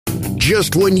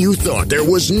just when you thought there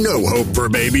was no hope for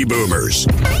baby boomers.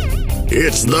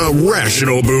 It's the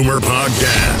Rational Boomer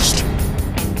Podcast.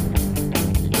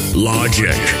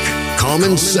 Logic,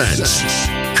 common sense,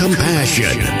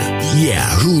 compassion. Yeah,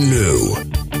 who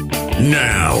knew?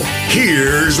 Now,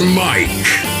 here's Mike.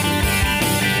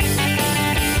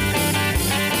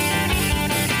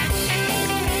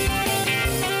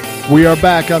 We are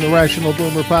back on the Rational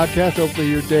Boomer Podcast. Hopefully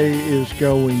your day is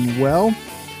going well.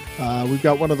 We've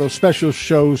got one of those special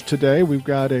shows today. We've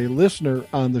got a listener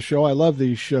on the show. I love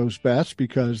these shows best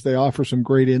because they offer some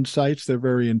great insights. They're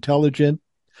very intelligent.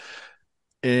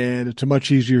 And it's a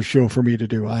much easier show for me to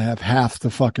do. I have half the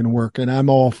fucking work, and I'm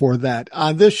all for that.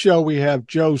 On this show, we have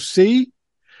Joe C.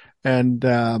 And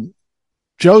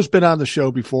Joe's been on the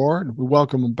show before, and we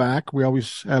welcome him back. We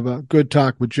always have a good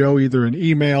talk with Joe, either in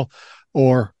email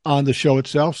or on the show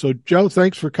itself. So, Joe,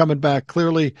 thanks for coming back.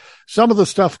 Clearly, some of the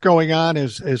stuff going on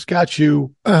has got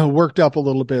you worked up a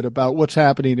little bit about what's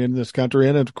happening in this country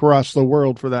and across the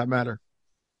world, for that matter.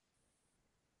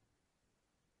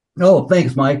 Oh,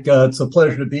 thanks, Mike. It's a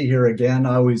pleasure to be here again.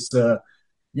 I always, in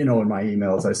my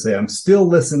emails, I say I'm still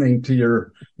listening to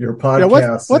your podcast.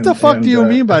 Yeah, what the fuck do you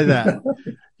mean by that?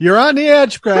 You're on the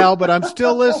edge, pal, but I'm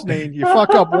still listening. You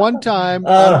fuck up one time,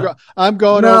 I'm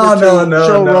going over to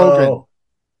Joe Rogan.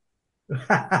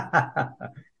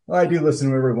 Well, I do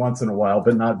listen every once in a while,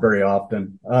 but not very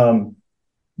often. I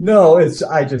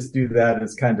just do that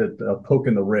as kind of a poke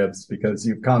in the ribs because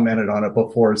you've commented on it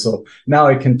before. So now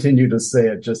I continue to say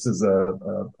it just as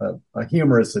a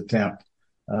humorous attempt.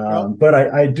 But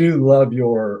I do love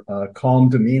your calm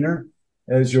demeanor.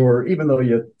 Even though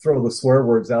you throw the swear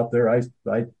words out there, I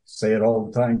say it all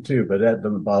the time too, but that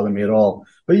doesn't bother me at all.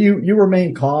 But you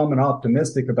remain calm and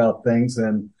optimistic about things,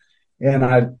 and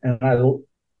I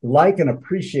like and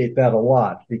appreciate that a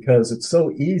lot because it's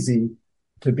so easy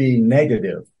to be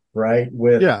negative, right?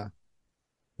 With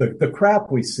the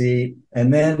crap we see,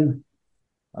 and then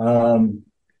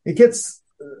it gets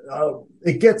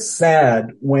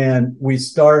sad when we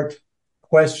start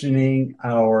questioning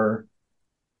our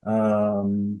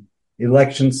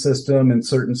election system in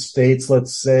certain states,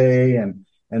 let's say, and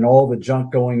all the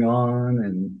junk going on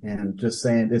and just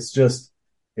saying it's just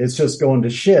going to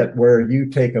shit, where you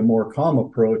take a more calm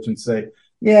approach and say,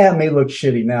 yeah, it may look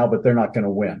shitty now, but they're not going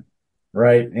to win.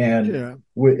 Right. And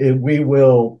we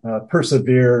will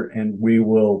persevere, and we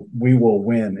will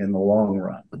win in the long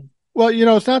run. Well,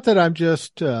 it's not that I'm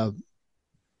just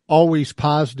always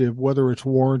positive, whether it's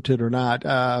warranted or not.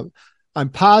 I'm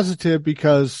positive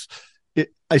because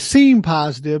I seem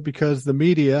positive because the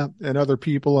media and other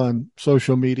people on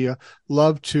social media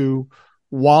love to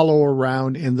wallow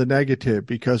around in the negative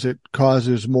because it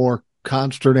causes more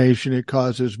consternation. It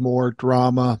causes more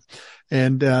drama.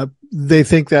 And they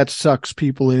think that sucks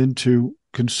people into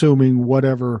consuming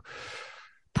whatever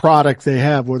product they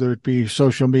have, whether it be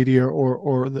social media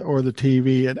or the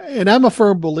TV. And I'm a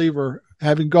firm believer,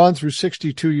 having gone through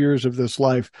 62 years of this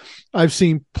life, I've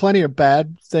seen plenty of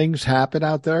bad things happen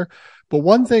out there. But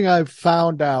one thing I've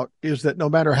found out is that no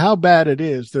matter how bad it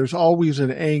is, there's always an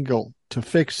angle to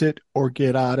fix it or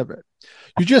get out of it.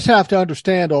 You just have to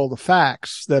understand all the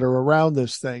facts that are around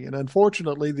this thing. And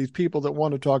unfortunately, these people that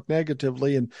want to talk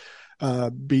negatively and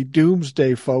be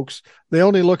doomsday folks, they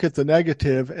only look at the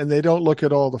negative and they don't look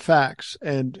at all the facts.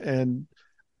 And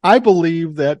I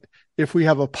believe that if we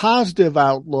have a positive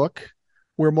outlook,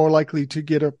 we're more likely to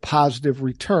get a positive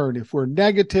return. If we're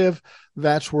negative,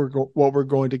 that's what we're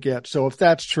going to get. So if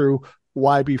that's true,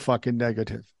 why be fucking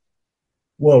negative?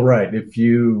 Well, right. If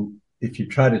you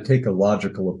try to take a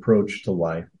logical approach to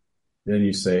life, then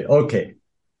you say, okay,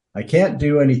 I can't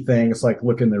do anything. It's like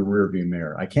look in the rearview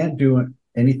mirror. I can't do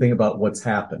anything about what's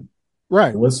happened.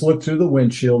 Right. So let's look through the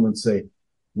windshield and say,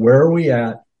 where are we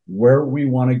at, where we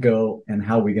want to go, and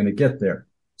how are we going to get there?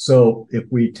 So if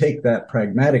we take that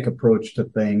pragmatic approach to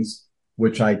things,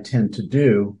 which I tend to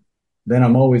do, then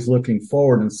I'm always looking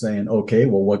forward and saying, okay,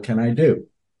 well, what can I do?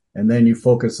 And then you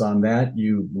focus on that,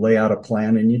 you lay out a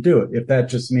plan and you do it. If that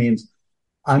just means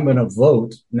I'm going to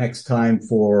vote next time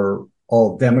for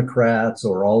all Democrats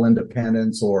or all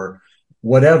independents or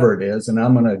whatever it is, and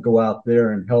I'm going to go out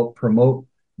there and help promote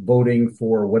voting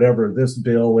for whatever this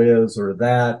bill is or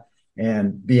that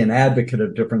and be an advocate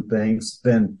of different things,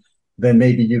 then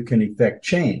maybe you can effect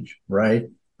change, right?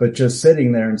 But just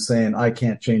sitting there and saying, I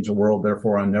can't change the world,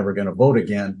 therefore I'm never going to vote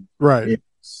again, right,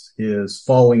 is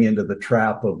falling into the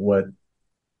trap of what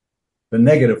the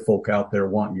negative folk out there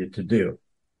want you to do.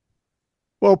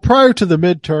 Well, prior to the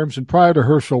midterms and prior to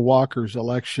Herschel Walker's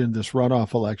election, this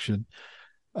runoff election,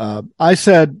 I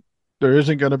said there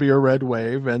isn't going to be a red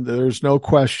wave, and there's no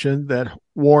question that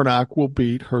Warnock will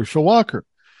beat Herschel Walker.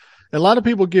 A lot of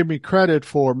people give me credit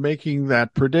for making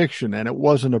that prediction, and it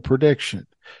wasn't a prediction.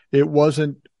 It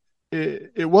wasn't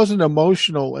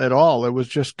emotional at all. It was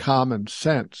just common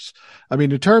sense. I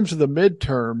mean, in terms of the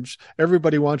midterms,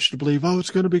 everybody wants you to believe, oh,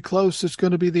 it's going to be close. It's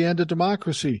going to be the end of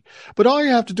democracy. But all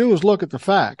you have to do is look at the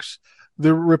facts.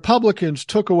 The Republicans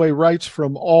took away rights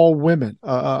from all women,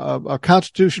 a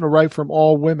constitutional right from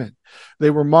all women. They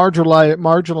were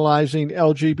marginalizing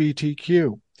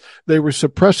LGBTQ. They were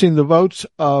suppressing the votes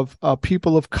of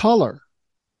people of color.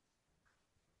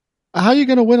 How are you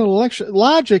going to win an election?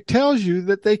 Logic tells you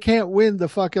that they can't win the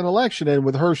fucking election. And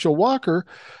with Herschel Walker,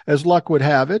 as luck would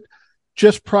have it,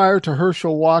 just prior to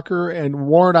Herschel Walker and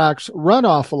Warnock's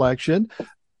runoff election,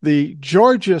 the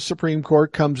Georgia Supreme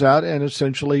Court comes out and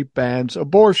essentially bans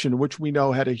abortion, which we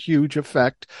know had a huge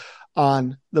effect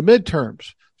on the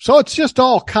midterms. So it's just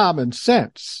all common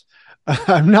sense.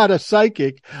 I'm not a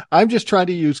psychic. I'm just trying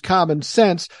to use common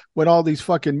sense when all these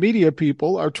fucking media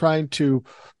people are trying to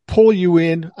pull you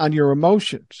in on your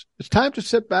emotions. It's time to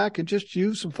sit back and just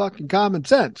use some fucking common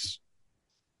sense.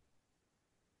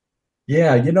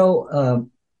 Yeah,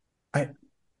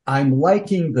 I'm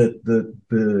liking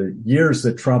the years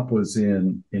that Trump was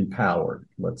in power,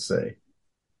 let's say,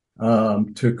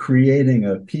 to creating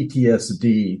a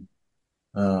PTSD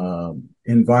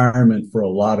environment for a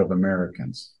lot of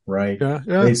Americans, right? Yeah.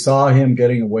 They saw him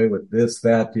getting away with this,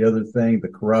 that, the other thing, the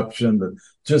corruption,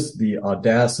 just the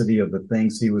audacity of the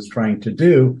things he was trying to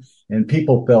do. And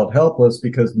people felt helpless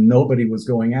because nobody was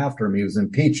going after him. He was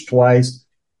impeached twice,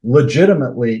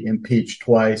 legitimately impeached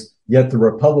twice, yet the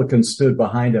Republicans stood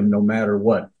behind him no matter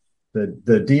what. The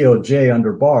DOJ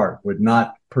under Barr would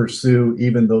not pursue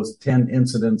even those 10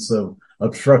 incidents of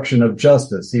obstruction of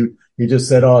justice. He just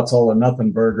said, oh, it's all a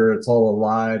nothing burger. It's all a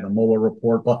lie, the Mueller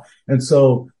report. And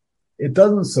so it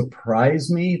doesn't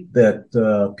surprise me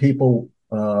that people,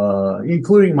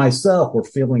 including myself, were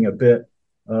feeling a bit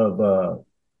of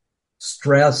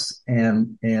stress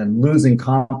and losing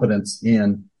confidence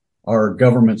in our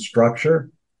government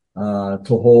structure to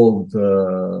hold,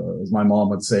 as my mom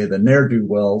would say, the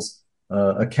ne'er-do-wells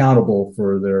accountable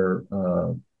for their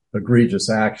egregious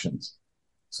actions.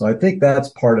 So I think that's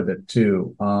part of it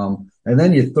too. And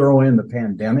then you throw in the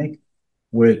pandemic,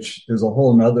 which is a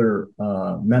whole nother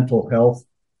mental health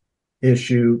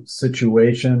issue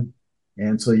situation.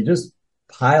 And so you just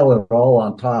pile it all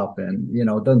on top. And, it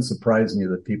doesn't surprise me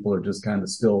that people are just kind of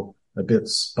still a bit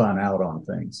spun out on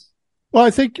things. Well,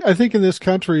 I think in this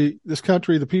country,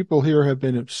 the people here have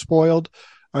been spoiled.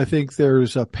 I think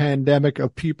there's a pandemic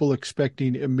of people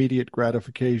expecting immediate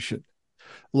gratification.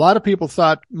 A lot of people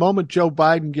thought the moment Joe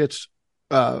Biden gets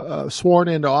sworn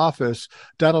into office,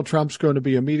 Donald Trump's going to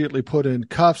be immediately put in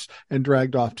cuffs and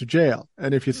dragged off to jail.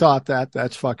 And if you thought that,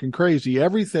 that's fucking crazy.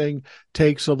 Everything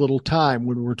takes a little time.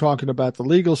 When we're talking about the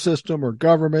legal system or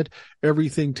government,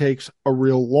 everything takes a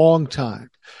real long time.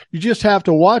 You just have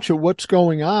to watch what's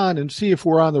going on and see if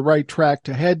we're on the right track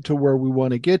to head to where we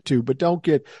want to get to. But don't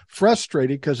get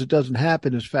frustrated because it doesn't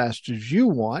happen as fast as you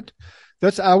want. I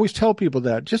always tell people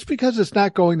that just because it's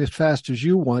not going as fast as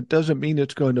you want doesn't mean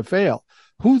it's going to fail.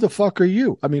 Who the fuck are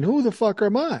you? I mean, who the fuck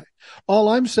am I? All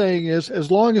I'm saying is,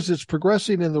 as long as it's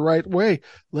progressing in the right way,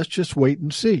 let's just wait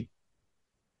and see.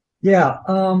 Yeah.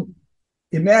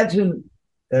 Imagine,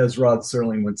 as Rod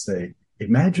Serling would say,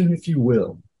 imagine if you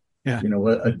will, a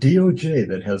DOJ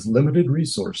that has limited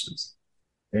resources.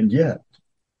 And yet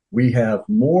we have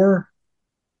more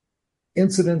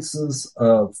incidences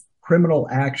of criminal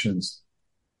actions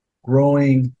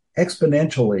growing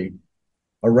exponentially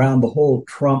around the whole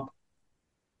Trump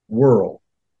world,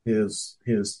 his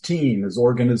team, his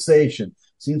organization.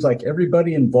 Seems like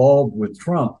everybody involved with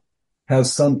Trump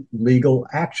has some legal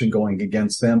action going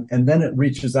against them, and then it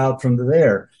reaches out from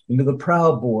there into the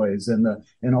Proud Boys and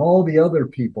all the other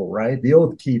people, right? The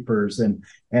Oath Keepers and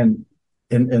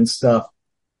stuff.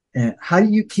 And how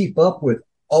do you keep up with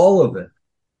all of it?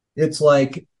 It's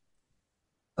like,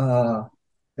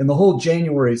 and the whole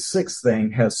January 6th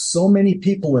thing has so many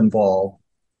people involved,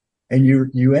 and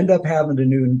you end up having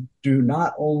to do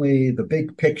not only the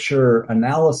big picture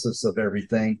analysis of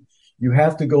everything, you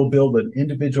have to go build an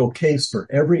individual case for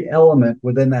every element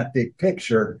within that big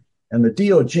picture. And the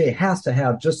DOJ has to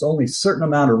have just only a certain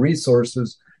amount of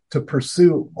resources to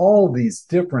pursue all these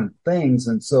different things.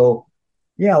 And so,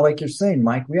 yeah, like you're saying,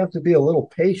 Mike, we have to be a little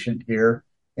patient here.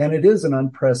 And it is an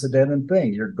unprecedented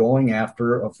thing. You're going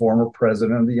after a former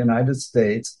president of the United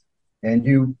States.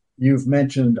 And you've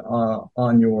mentioned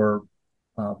on your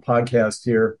podcast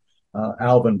here,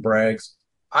 Alvin Braggs.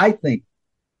 I think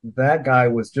that guy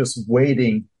was just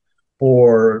waiting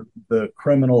for the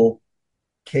criminal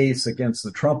case against the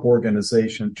Trump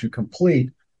organization to complete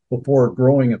before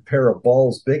growing a pair of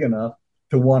balls big enough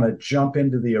to want to jump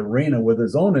into the arena with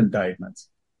his own indictments.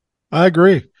 I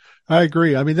agree.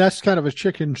 I mean, that's kind of a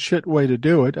chicken shit way to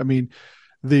do it. I mean,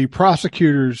 the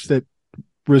prosecutors that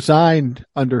resigned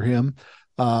under him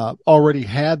already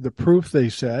had the proof, they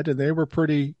said, and they were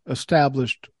pretty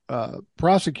established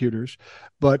prosecutors,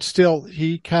 but still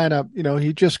he kind of,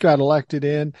 he just got elected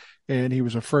in and he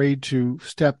was afraid to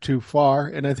step too far.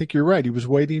 And I think you're right. He was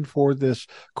waiting for this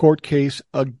court case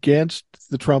against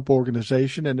the Trump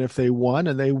organization. And if they won,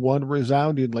 and they won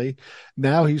resoundingly,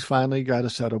 now he's finally got a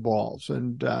set of balls.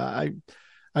 And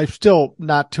I'm still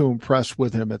not too impressed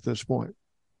with him at this point.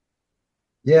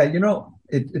 Yeah,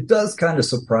 it does kind of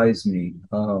surprise me.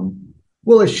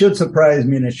 Well, it should surprise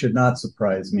me and it should not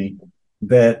surprise me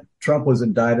that Trump was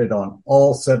indicted on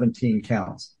all 17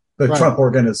 counts, the Trump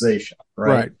organization,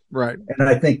 right? Right. And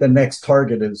I think the next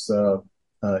target is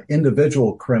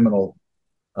individual criminal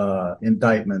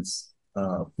indictments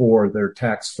for their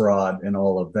tax fraud and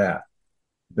all of that.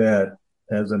 That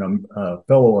as a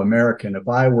fellow American, if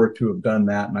I were to have done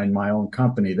that in my own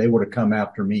company, they would have come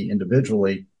after me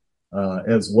individually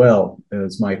as well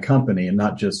as my company and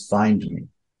not just fined me.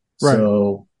 Right.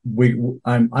 So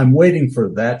I'm waiting for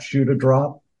that shoe to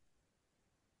drop.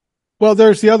 Well,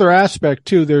 there's the other aspect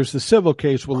too. There's the civil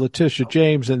case with Letitia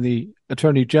James and the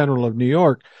Attorney General of New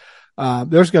York.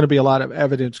 There's going to be a lot of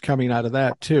evidence coming out of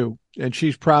that too. And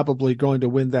she's probably going to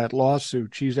win that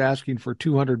lawsuit. She's asking for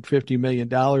 $250 million,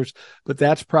 but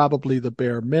that's probably the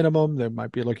bare minimum. They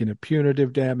might be looking at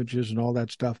punitive damages and all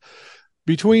that stuff.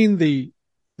 Between the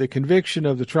conviction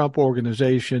of the Trump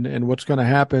organization and what's going to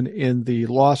happen in the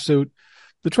lawsuit,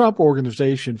 the Trump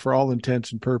organization, for all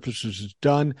intents and purposes, is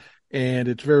done. And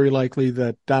it's very likely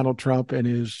that Donald Trump and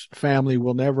his family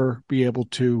will never be able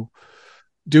to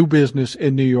do business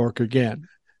in New York again.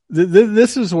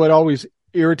 This is what always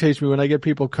irritates me when I get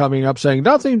people coming up saying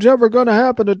nothing's ever going to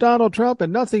happen to Donald Trump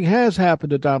and nothing has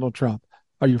happened to Donald Trump.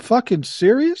 Are you fucking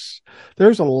serious?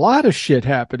 There's a lot of shit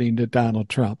happening to Donald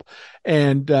Trump.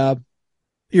 And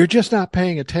you're just not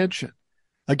paying attention.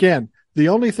 Again, the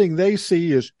only thing they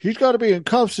see is he's got to be in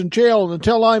cuffs and jail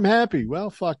until I'm happy. Well,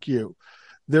 fuck you.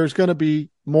 There's going to be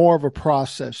more of a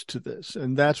process to this.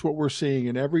 And that's what we're seeing.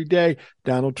 And every day,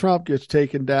 Donald Trump gets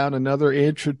taken down another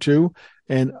inch or two,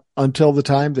 and until the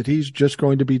time that he's just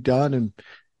going to be done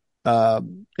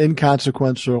and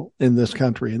inconsequential in this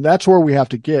country. And that's where we have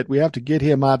to get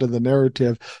him out of the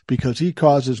narrative, because he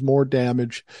causes more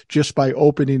damage just by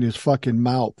opening his fucking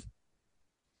mouth.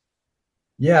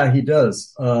 Yeah, he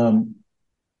does.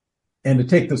 And to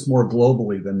take this more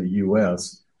globally than the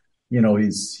U.S.,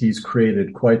 he's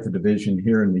created quite the division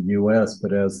here in the U.S.,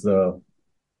 but as the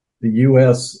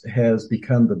U.S. has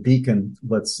become the beacon,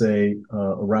 let's say,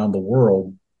 around the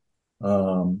world,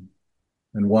 and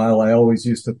while I always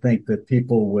used to think that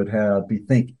people would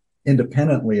think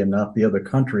independently enough, the other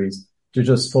countries, to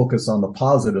just focus on the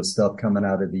positive stuff coming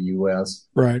out of the U.S.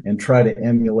 Right, and try to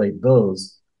emulate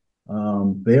those,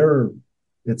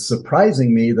 it's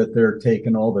surprising me that they're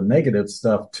taking all the negative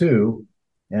stuff too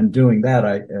and doing that.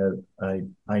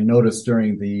 I noticed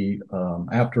during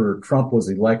after Trump was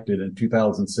elected in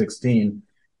 2016,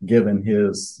 given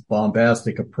his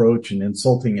bombastic approach and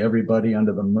insulting everybody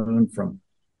under the moon,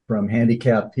 from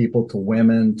handicapped people to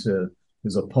women to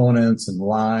his opponents, and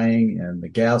lying and the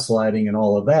gaslighting and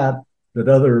all of that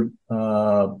other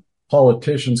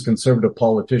conservative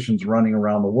politicians running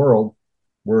around the world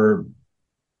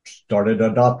started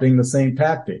adopting the same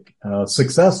tactic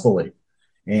successfully.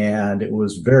 And it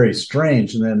was very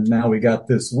strange. And then now we got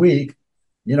this week,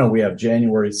 we have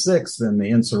January 6th and the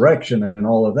insurrection and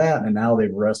all of that. And now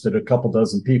they've arrested a couple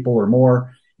dozen people or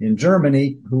more in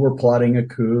Germany who were plotting a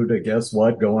coup to, guess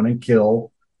what, go in and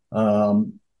kill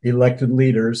elected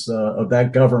leaders of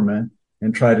that government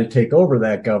and try to take over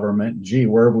that government. Gee,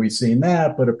 where have we seen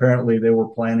that? But apparently they were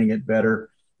planning it better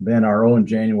than our own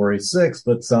January 6th.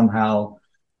 But somehow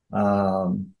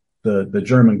the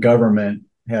German government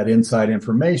had inside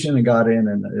information and got in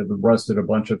and arrested a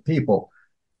bunch of people.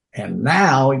 And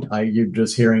now you're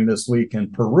just hearing this week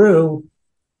in Peru,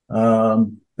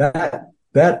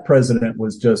 that president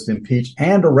was just impeached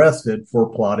and arrested for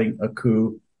plotting a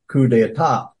coup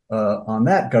d'etat on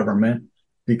that government,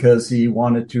 because he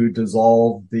wanted to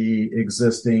dissolve the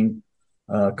existing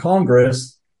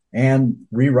Congress and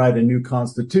rewrite a new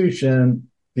constitution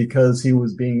because he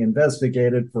was being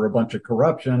investigated for a bunch of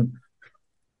corruption.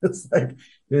 It's like,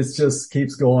 it just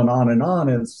keeps going on and on.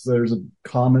 There's a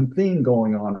common theme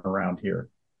going on around here.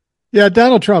 Yeah,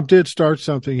 Donald Trump did start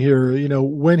something here,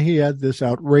 when he had this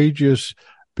outrageous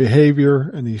behavior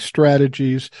and these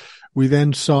strategies. We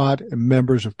then saw it in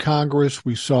members of Congress.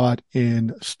 We saw it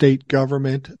in state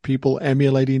government, people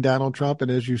emulating Donald Trump.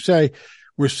 And as you say,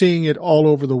 we're seeing it all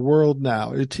over the world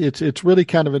now. It's really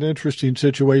kind of an interesting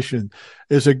situation.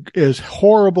 As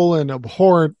horrible and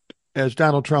abhorrent as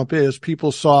Donald Trump is,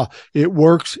 people saw it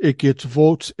works, it gets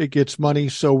votes, it gets money,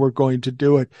 so we're going to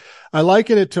do it. I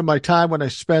liken it to my time when I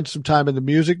spent some time in the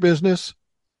music business.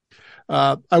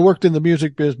 I worked in the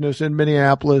music business in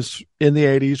Minneapolis in the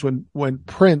 80s when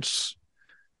Prince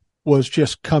was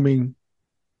just coming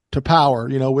to power,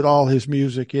 with all his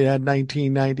music. He had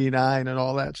 1999 and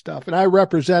all that stuff. And I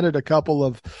represented a couple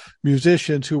of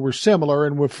musicians who were similar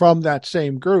and were from that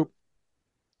same group.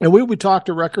 And we would talk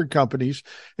to record companies,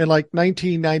 and like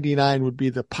 1999 would be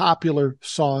the popular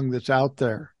song that's out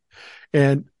there.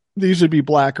 And these would be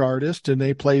black artists, and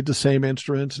they played the same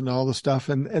instruments and all the stuff.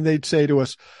 And they'd say to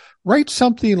us, write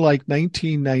something like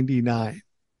 1999.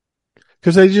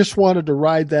 Because they just wanted to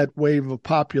ride that wave of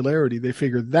popularity. They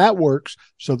figured that works,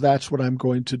 so that's what I'm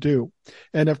going to do.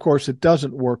 And of course, it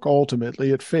doesn't work ultimately.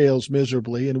 It fails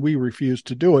miserably, and we refuse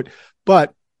to do it.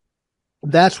 But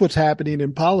that's what's happening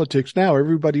in politics now.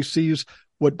 Everybody sees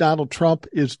what Donald Trump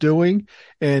is doing,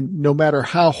 and no matter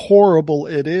how horrible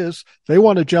it is, they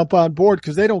want to jump on board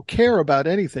because they don't care about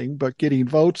anything but getting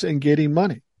votes and getting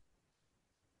money.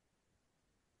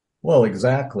 Well,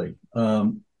 exactly.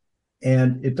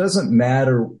 And it doesn't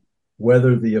matter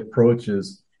whether the approach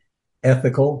is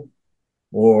ethical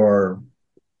or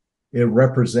it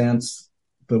represents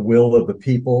the will of the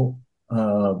people,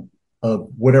 of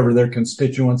whatever their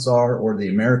constituents are, or the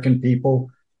American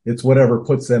people. It's whatever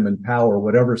puts them in power,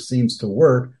 whatever seems to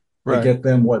work to get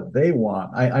them what they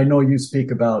want. I know you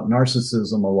speak about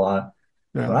narcissism a lot,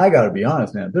 but I got to be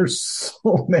honest, man, there's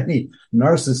so many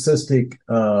narcissistic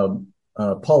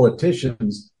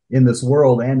politicians in this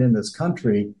world and in this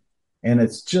country, and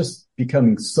it's just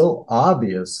becoming so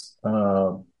obvious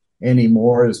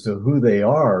anymore as to who they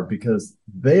are, because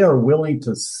they are willing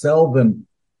to sell them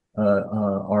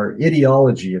our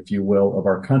ideology, if you will, of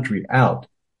our country out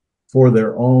for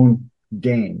their own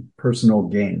gain, personal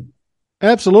gain.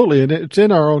 Absolutely. And it's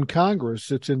in our own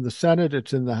Congress. It's in the Senate.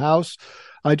 It's in the House.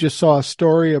 I just saw a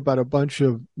story about a bunch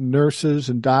of nurses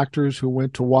and doctors who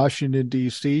went to Washington,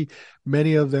 D.C.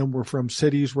 Many of them were from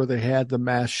cities where they had the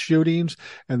mass shootings,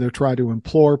 and they're trying to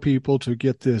implore people to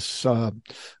get this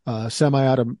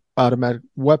semi-automatic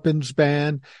weapons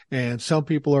ban. And some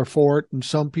people are for it, and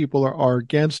some people are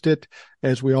against it,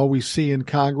 as we always see in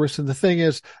Congress. And the thing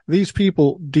is, these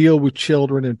people deal with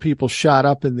children and people shot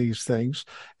up in these things,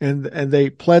 and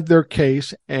they pled their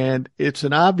case, and it's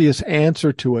an obvious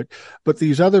answer to it. But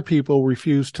these other people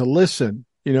refuse to listen.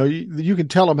 You can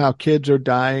tell them how kids are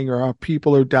dying or how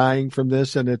people are dying from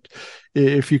this. And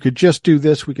if you could just do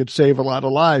this, we could save a lot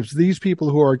of lives. These people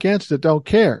who are against it don't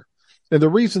care. And the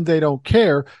reason they don't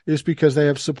care is because they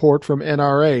have support from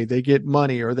NRA. They get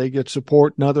money, or they get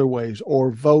support in other ways,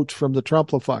 or votes from the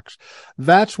Trumplafucks.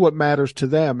 That's what matters to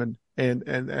them.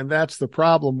 And that's the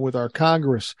problem with our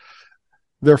Congress.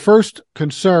 Their first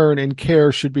concern and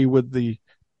care should be with the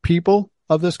people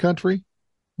of this country,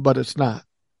 but it's not.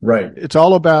 Right. It's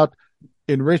all about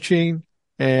enriching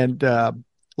and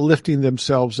lifting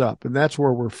themselves up. And that's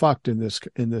where we're fucked in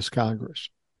this Congress.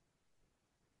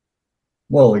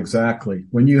 Well, exactly.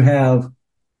 When you have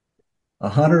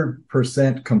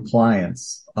 100%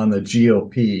 compliance on the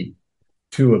GOP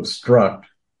to obstruct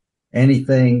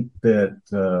anything that,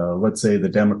 let's say, the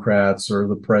Democrats or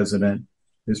the president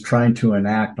is trying to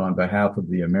enact on behalf of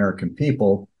the American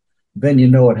people, then you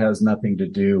know it has nothing to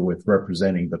do with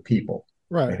representing the people.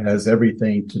 Right. It has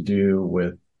everything to do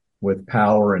with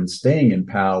power and staying in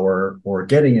power, or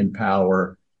getting in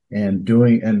power and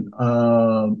doing and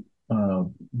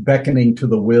beckoning to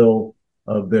the will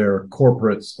of their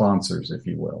corporate sponsors, if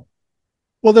you will.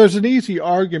 Well, there's an easy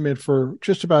argument for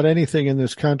just about anything in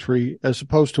this country as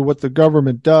opposed to what the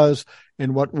government does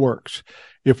and what works.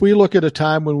 If we look at a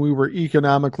time when we were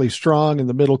economically strong and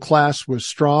the middle class was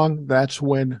strong, that's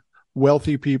when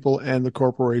wealthy people and the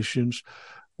corporations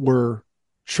were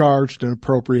charged an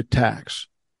appropriate tax.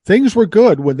 Things were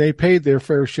good when they paid their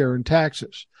fair share in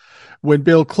taxes. When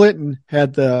Bill Clinton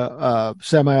had the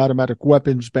semi-automatic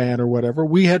weapons ban or whatever,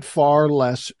 we had far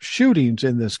less shootings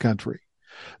in this country.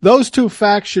 Those two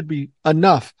facts should be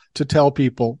enough to tell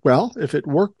people, well, if it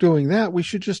worked doing that, we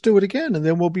should just do it again and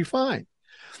then we'll be fine.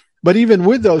 But even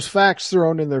with those facts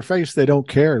thrown in their face, they don't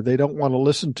care. They don't want to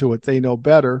listen to it. They know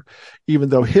better, even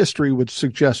though history would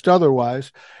suggest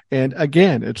otherwise. And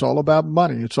again, it's all about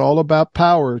money. It's all about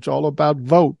power. It's all about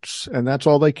votes. And that's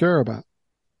all they care about.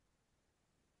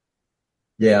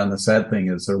 Yeah, and the sad thing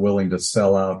is they're willing to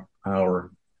sell out our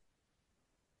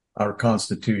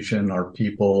Constitution, our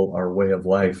people, our way of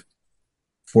life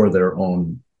for their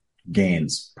own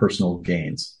gains, personal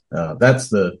gains. That's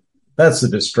the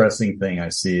distressing thing I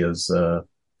see as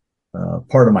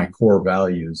part of my core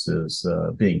values is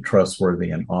being trustworthy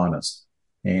and honest.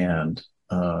 And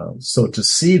so to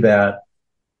see that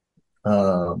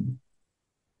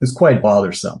is quite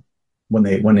bothersome when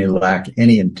they lack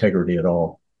any integrity at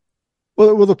all.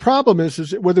 Well, the problem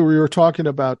is whether we were talking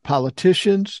about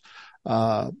politicians,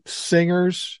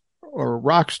 singers, or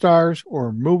rock stars,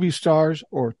 or movie stars,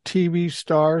 or TV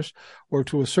stars, or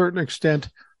to a certain extent,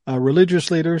 religious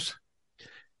leaders,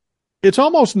 it's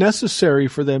almost necessary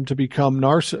for them to become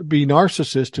be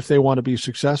narcissists if they want to be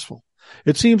successful.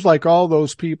 It seems like all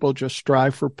those people just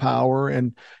strive for power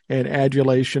and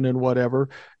adulation and whatever.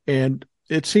 And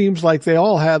it seems like they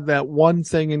all have that one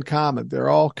thing in common. They're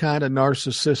all kind of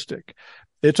narcissistic.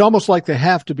 It's almost like they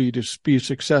have to be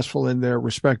successful in their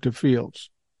respective fields.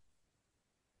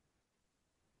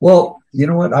 Well, you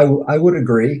know what? I would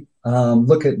agree.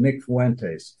 Look at Nick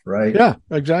Fuentes, right? Yeah,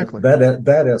 exactly.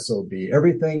 That SOB.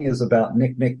 Everything is about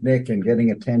Nick, and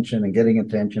getting attention and getting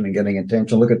attention and getting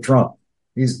attention. Look at Trump.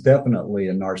 He's definitely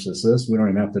a narcissist. We don't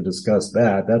even have to discuss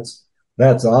that.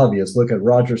 That's obvious. Look at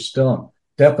Roger Stone,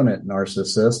 definite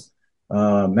narcissist.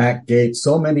 Matt Gaetz,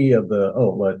 so many of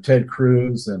the Ted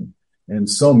Cruz and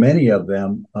so many of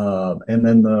them, and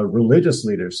then the religious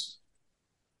leaders.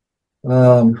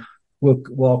 Well,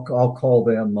 I'll call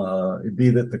them it'd be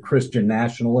that the Christian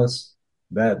nationalists.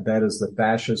 That is the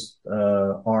fascist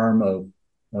arm of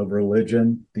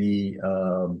religion.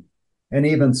 And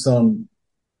even some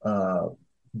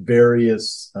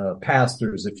various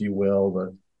pastors, if you will,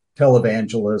 the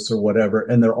televangelists or whatever,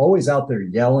 and they're always out there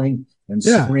yelling and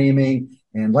screaming,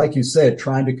 and like you said,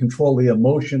 trying to control the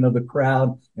emotion of the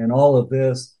crowd and all of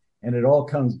this, and it all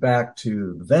comes back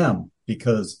to them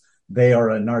because they are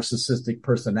a narcissistic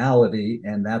personality,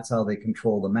 and that's how they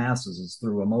control the masses, is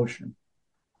through emotion.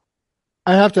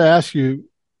 I have to ask you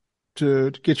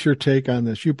to get your take on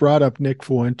this. You brought up Nick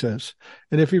Fuentes,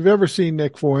 and if you've ever seen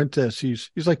Nick Fuentes, he's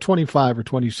like 25 or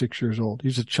 26 years old.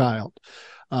 He's a child.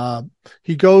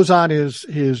 He goes on his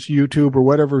YouTube or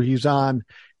whatever he's on,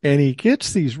 and he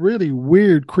gets these really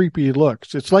weird, creepy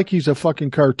looks. It's like he's a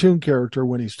fucking cartoon character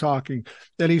when he's talking,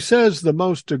 and he says the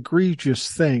most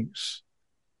egregious things.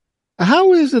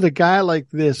 How is it a guy like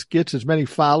this gets as many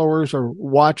followers or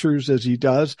watchers as he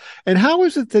does? And how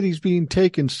is it that he's being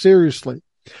taken seriously?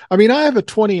 I mean, I have a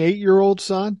 28-year-old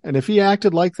son, and if he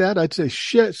acted like that, I'd say,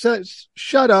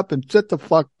 shut up and sit the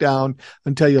fuck down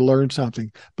until you learn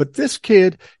something. But this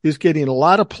kid is getting a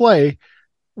lot of play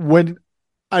when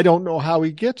I don't know how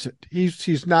he gets it.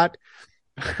 He's not,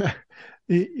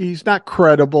 he's not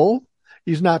credible.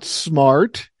 He's not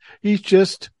smart. He's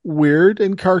just weird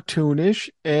and cartoonish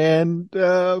and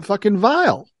fucking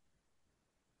vile.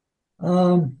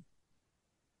 Well,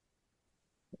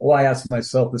 I ask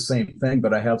myself the same thing,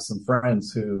 but I have some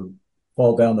friends who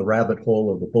fall down the rabbit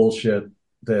hole of the bullshit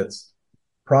that's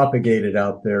propagated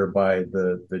out there by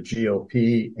the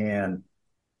GOP, and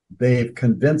they've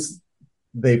convinced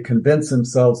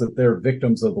themselves that they're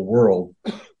victims of the world,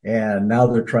 and now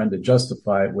they're trying to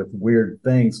justify it with weird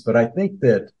things. But I think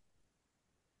that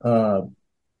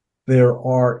there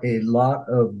are a lot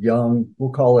of young,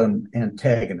 we'll call them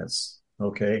antagonists,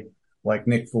 okay, like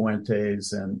Nick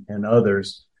Fuentes and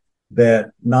others,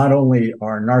 that not only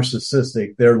are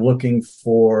narcissistic, they're looking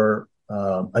for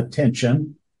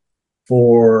attention,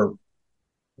 for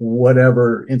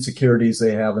whatever insecurities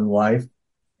they have in life.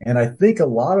 And I think a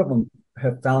lot of them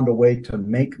have found a way to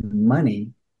make money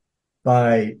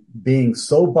by being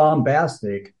so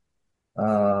bombastic,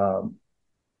 whether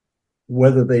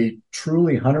they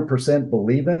truly 100%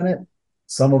 believe in it.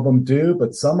 Some of them do,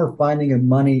 but some are finding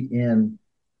money in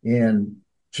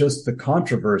just the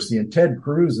controversy. And Ted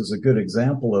Cruz is a good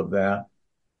example of that,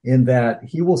 in that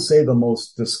he will say the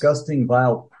most disgusting,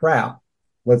 vile crap,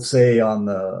 let's say on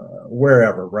the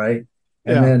wherever, right?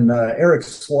 And then Eric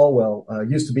Swalwell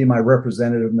used to be my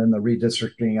representative, and then the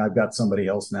redistricting, I've got somebody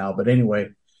else now. But anyway,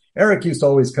 Eric used to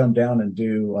always come down and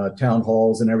do town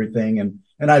halls and everything.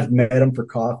 And I've met him for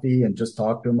coffee and just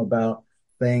talked to him about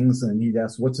things. And he'd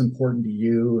ask, what's important to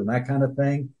you, and that kind of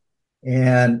thing.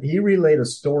 And he relayed a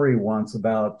story once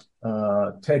about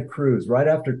Ted Cruz, right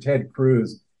after Ted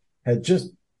Cruz had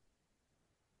just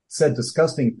said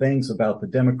disgusting things about the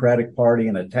Democratic Party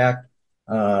and attacked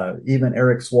even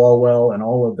Eric Swalwell and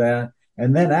all of that.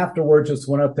 And then afterwards just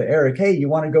went up to Eric, hey, you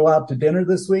want to go out to dinner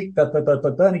this week?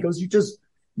 And he goes,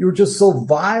 you were just so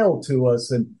vile to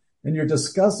us and you're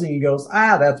disgusting. He goes,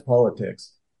 that's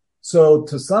politics. So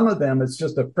to some of them, it's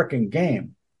just a freaking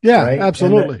game. Yeah, right?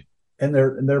 absolutely. And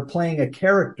they're playing a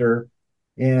character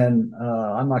in,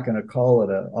 I'm not going to call it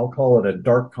I'll call it a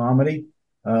dark comedy.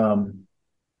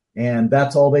 And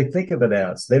that's all they think of it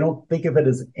as. They don't think of it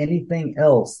as anything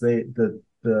else. The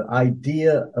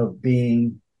idea of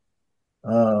being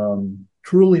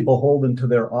truly beholden to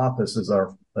their office, as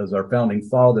our founding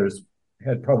fathers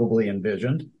had probably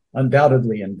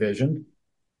undoubtedly envisioned,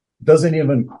 doesn't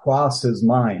even cross his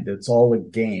mind. It's all a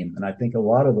game. And I think a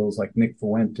lot of those, like Nick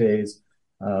Fuentes,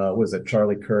 was it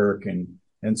Charlie Kirk,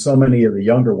 and so many of the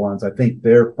younger ones, I think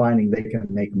they're finding they can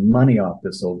make money off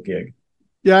this old gig.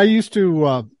 Yeah, I used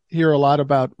to hear a lot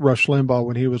about Rush Limbaugh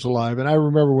when he was alive. And I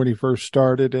remember when he first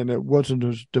started, and it wasn't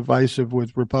as divisive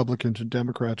with Republicans and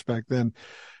Democrats back then.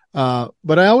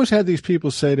 But I always had these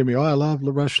people say to me, "Oh, I love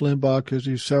Rush Limbaugh because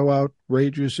he's so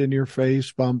outrageous, in your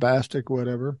face, bombastic,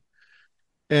 whatever."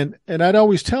 And I'd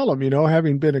always tell them,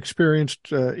 having been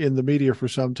experienced in the media for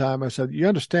some time, I said, "You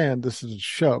understand this is a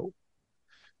show.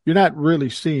 You're not really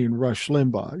seeing Rush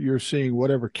Limbaugh. You're seeing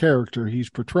whatever character he's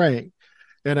portraying."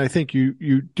 And I think you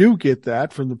do get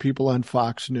that from the people on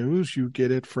Fox News. You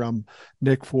get it from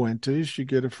Nick Fuentes. You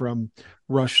get it from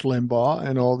Rush Limbaugh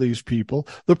and all these people.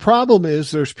 The problem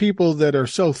is there's people that are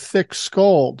so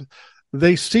thick-skulled,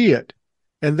 they see it,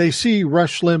 and they see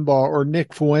Rush Limbaugh or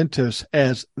Nick Fuentes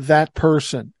as that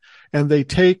person, and they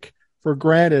take for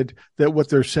granted that what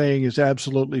they're saying is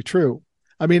absolutely true.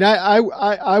 I mean, I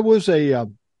was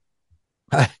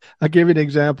I'll give you an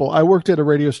example. I worked at a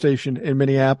radio station in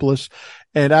Minneapolis,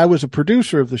 and I was a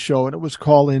producer of the show, and it was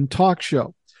Call-In Talk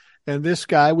Show. And this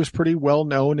guy was pretty well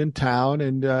known in town,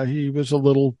 and he was a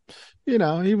little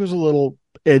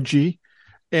edgy.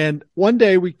 And one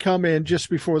day we come in just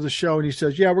before the show, and he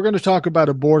says, "Yeah, we're going to talk about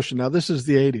abortion." Now, this is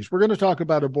the 80s. "We're going to talk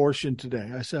about abortion today."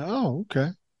 I said, "Oh, okay."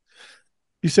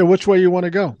 He said, "Which way you want to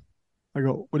go?" I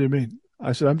go, "What do you mean?"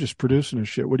 I said, "I'm just producing this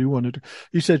shit. What do you want to do?"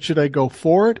 He said, "Should I go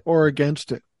for it or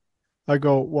against it?" I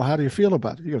go, "Well, how do you feel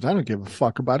about it?" He goes, "I don't give a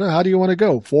fuck about it. How do you want to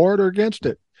go, for it or against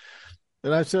it?"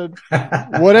 And I said,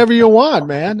 "Whatever you want,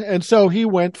 man." And so he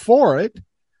went for it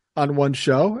on one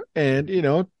show, and,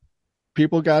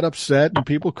 people got upset and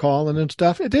people calling and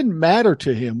stuff. It didn't matter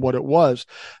to him what it was.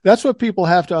 That's what people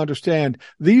have to understand.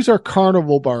 These are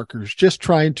carnival barkers just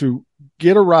trying to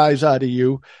get a rise out of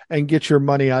you and get your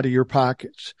money out of your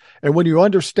pockets. And when you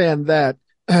understand that,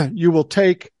 you will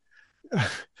take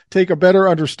a better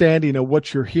understanding of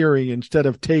what you're hearing instead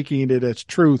of taking it as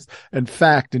truth and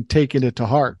fact and taking it to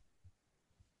heart.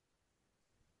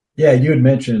 Yeah, you had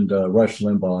mentioned Rush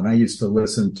Limbaugh, and I used to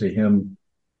listen to him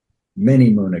many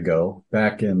moon ago,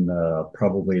 back in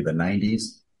probably the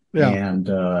 90s. Yeah. And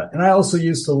I also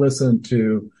used to listen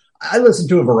to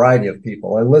a variety of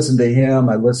people. I listened to him.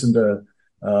 I listened to,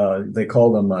 they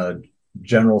called him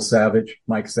General Savage,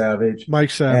 Mike Savage.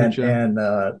 And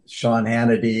Sean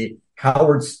Hannity,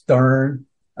 Howard Stern.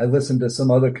 I listened to some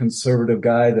other conservative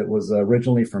guy that was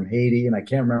originally from Haiti, and I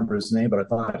can't remember his name, but I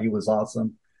thought he was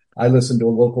awesome. I listened to a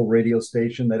local radio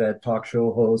station that had talk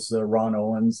show hosts, Ron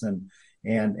Owens and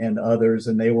others,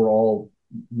 and they were all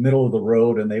middle of the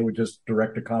road, and they would just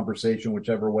direct a conversation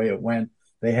whichever way it went.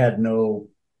 They had no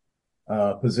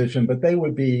position, but they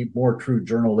would be more true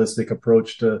journalistic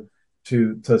approach to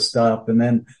stuff. And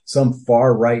then some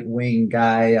far right wing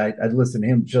guy, I'd listen to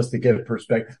him just to get a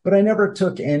perspective, but I never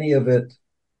took any of it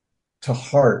to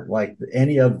heart. Like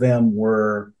any of them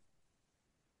were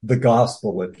the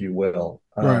gospel, if you will,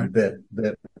 right.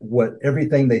 that what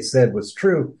everything they said was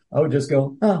true. I would just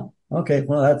go, "Oh, okay,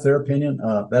 well, that's their opinion.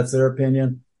 That's their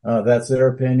opinion. That's their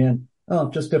opinion.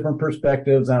 Oh, just different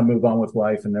perspectives." And I move on with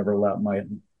life and never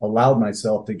allowed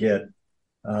myself to get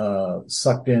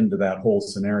sucked into that whole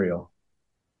scenario.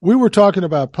 We were talking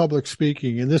about public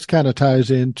speaking, and this kind of ties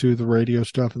into the radio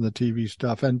stuff and the TV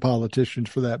stuff and politicians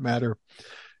for that matter.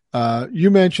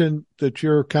 You mentioned that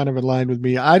you're kind of in line with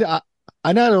me.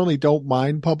 I not only don't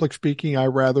mind public speaking, I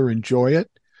rather enjoy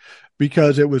it,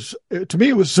 because to me,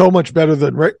 it was so much better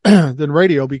than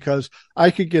radio, because I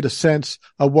could get a sense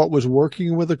of what was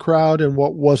working with a crowd and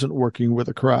what wasn't working with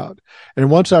a crowd.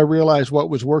 And once I realized what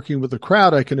was working with the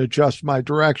crowd, I can adjust my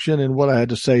direction and what I had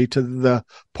to say to the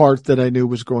part that I knew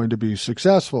was going to be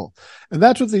successful. And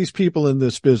that's what these people in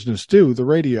this business do, the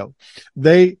radio.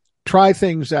 They try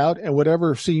things out, and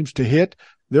whatever seems to hit,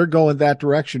 they're going that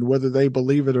direction, whether they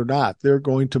believe it or not. They're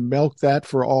going to milk that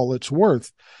for all it's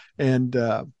worth. And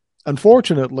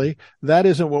unfortunately, that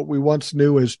isn't what we once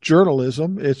knew as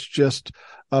journalism. It's just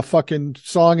a fucking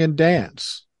song and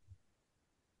dance.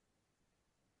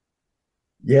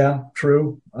 Yeah,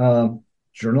 true.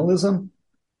 Journalism?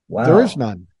 Wow. There is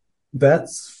none.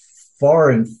 That's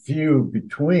far and few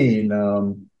between.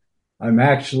 I'm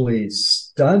actually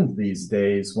stunned these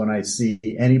days when I see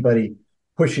anybody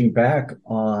pushing back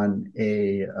on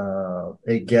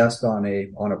a guest on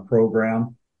a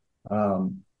program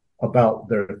about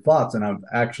their thoughts, and I'm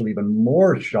actually even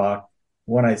more shocked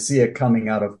when I see it coming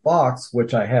out of Fox,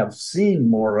 which I have seen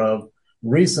more of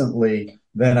recently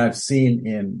than I've seen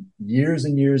in years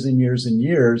and years and years and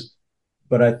years.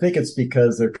 But I think it's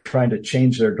because they're trying to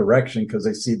change their direction because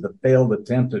they see the failed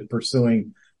attempt at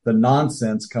pursuing the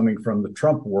nonsense coming from the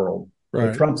Trump world,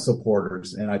 the Trump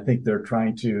supporters. And I think they're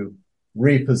trying to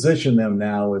reposition them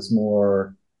now as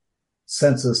more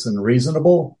census and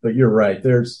reasonable. But you're right.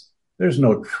 There's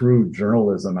no true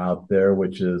journalism out there,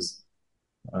 which is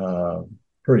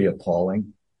pretty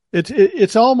appalling.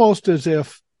 It's almost as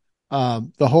if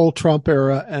the whole Trump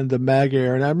era and the MAGA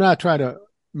era, and I'm not trying to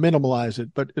minimalize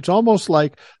it, but it's almost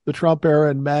like the Trump era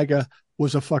and MAGA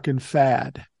was a fucking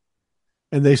fad.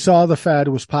 And they saw the fad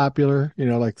was popular,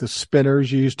 like the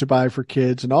spinners you used to buy for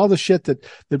kids and all the shit that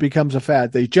becomes a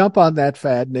fad. They jump on that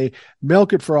fad and they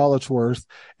milk it for all it's worth.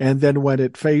 And then when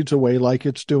it fades away like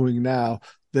it's doing now,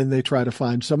 then they try to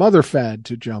find some other fad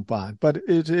to jump on. But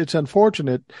it's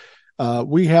unfortunate.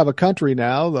 We have a country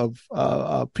now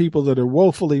of people that are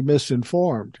woefully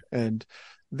misinformed, and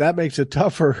that makes it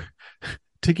tougher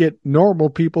to get normal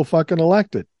people fucking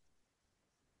elected.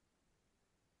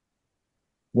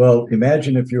 Well,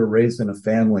 imagine if you were raised in a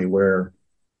family where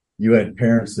you had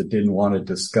parents that didn't want to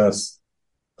discuss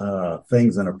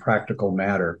things in a practical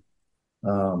matter,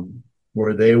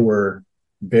 where they were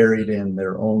buried in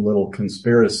their own little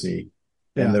conspiracy,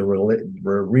 and they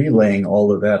were relaying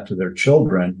all of that to their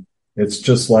children. It's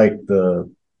just like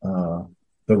the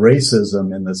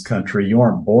racism in this country. You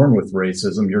aren't born with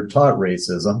racism; you're taught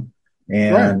racism.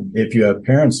 And if you have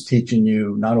parents teaching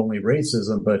you not only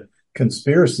racism but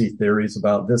conspiracy theories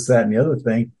about this, that, and the other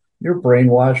thing, you're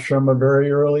brainwashed from a very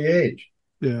early age.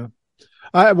 Yeah.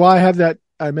 I have that.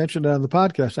 I mentioned it on the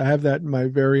podcast. I have that in my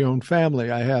very own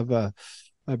family. I have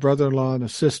my brother-in-law and a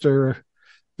sister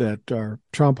that are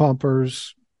Trump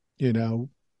humpers. We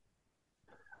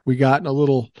got in a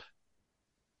little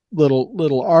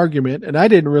argument, and I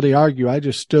didn't really argue. I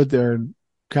just stood there and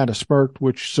kind of smirked,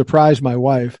 which surprised my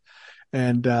wife.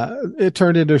 And it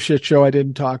turned into a shit show. I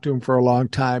didn't talk to them for a long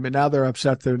time. And now they're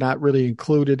upset they're not really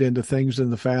included into things in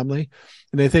the family.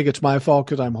 And they think it's my fault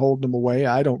because I'm holding them away.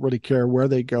 I don't really care where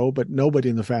they go, but nobody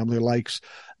in the family likes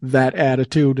that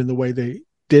attitude and the way they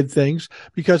did things,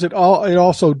 because it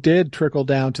also did trickle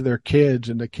down to their kids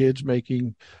and the kids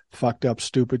making fucked up,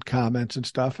 stupid comments and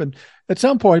stuff. And at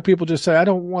some point, people just say, I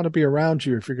don't want to be around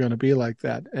you if you're going to be like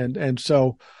that. And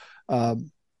so,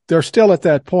 they're still at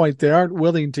that point. They aren't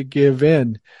willing to give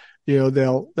in.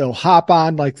 They'll hop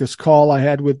on like this call I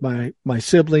had with my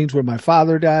siblings when my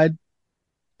father died.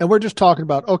 And we're just talking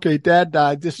about, okay, dad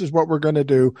died. This is what we're going to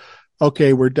do.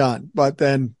 Okay, we're done. But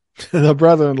then the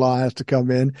brother-in-law has to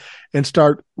come in and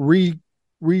start going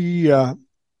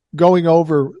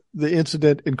over the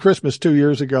incident in Christmas 2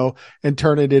 years ago and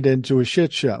turning it into a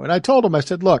shit show. And I told him, I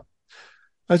said,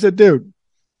 dude,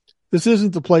 this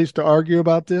isn't the place to argue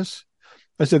about this.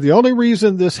 I said, the only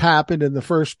reason this happened in the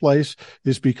first place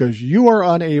is because you are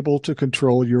unable to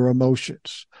control your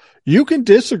emotions. You can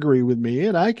disagree with me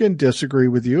and I can disagree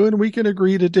with you and we can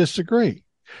agree to disagree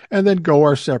and then go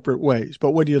our separate ways.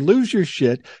 But when you lose your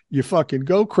shit, you fucking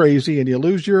go crazy and you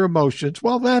lose your emotions.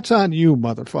 Well, that's on you,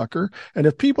 motherfucker. And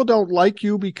if people don't like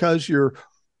you because you're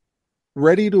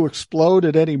ready to explode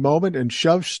at any moment and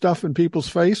shove stuff in people's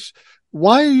face,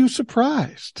 why are you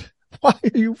surprised? Why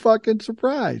are you fucking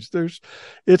surprised?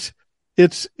 It's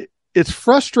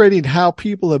frustrating how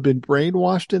people have been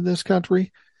brainwashed in this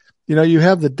country. You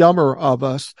have the dumber of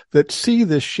us that see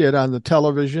this shit on the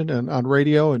television and on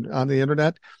radio and on the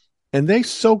internet, and they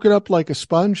soak it up like a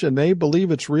sponge and they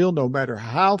believe it's real no matter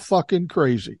how fucking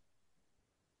crazy.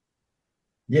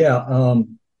 Yeah.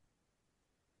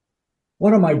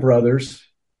 One of my brothers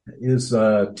is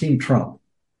Team Trump.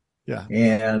 Yeah.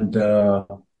 And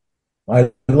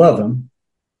I love him.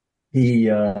 He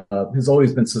has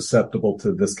always been susceptible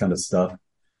to this kind of stuff.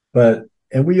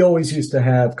 And we always used to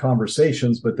have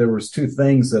conversations, but there was two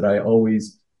things that I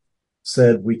always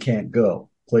said we can't go,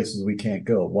 places we can't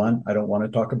go. One, I don't want to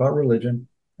talk about religion.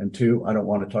 And two, I don't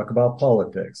want to talk about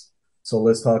politics. So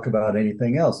let's talk about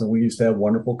anything else. And we used to have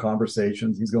wonderful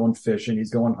conversations. He's going fishing.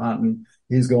 He's going hunting.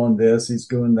 He's going this. He's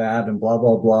doing that and blah,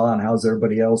 blah, blah. And how's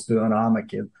everybody else doing? I'm a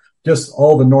kid. Just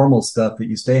all the normal stuff that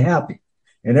you stay happy.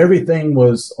 And everything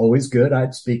was always good.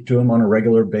 I'd speak to him on a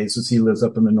regular basis. He lives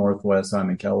up in the Northwest. I'm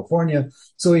in California.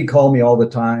 So he'd call me all the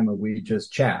time and we'd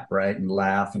just chat, right? And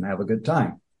laugh and have a good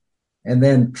time. And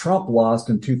then Trump lost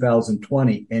in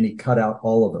 2020 and he cut out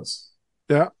all of us.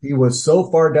 Yeah. He was so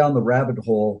far down the rabbit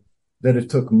hole that it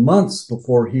took months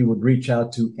before he would reach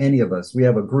out to any of us. We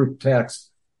have a group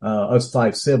text, us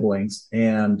 5 siblings,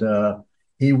 and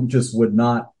he just would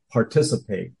not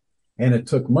participate. And it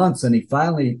took months, and he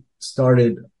finally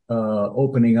started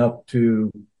opening up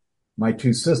to my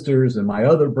 2 sisters and my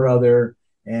other brother,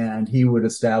 and he would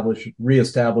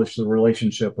reestablish the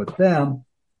relationship with them,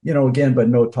 again, but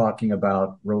no talking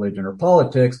about religion or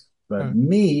politics. But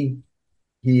me,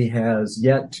 he has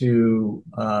yet to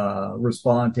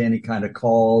respond to any kind of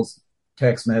calls,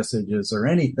 text messages, or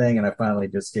anything. And I finally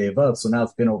just gave up. So now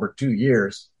it's been over 2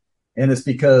 years. And it's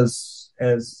because,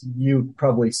 as you've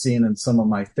probably seen in some of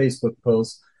my Facebook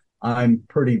posts, I'm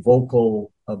pretty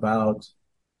vocal about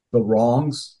the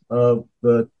wrongs of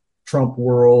the Trump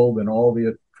world and all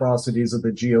the atrocities of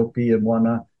the GOP and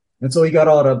whatnot. And so he got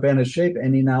out of bent of shape,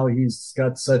 and he's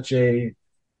got such a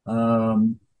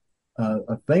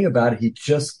thing about it.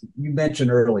 You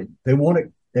mentioned earlier, they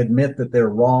won't admit that they're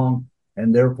wrong,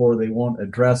 and therefore they won't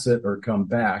address it or come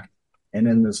back. And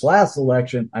in this last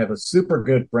election, I have a super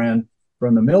good friend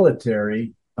from the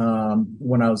military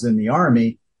when I was in the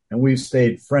Army, and we've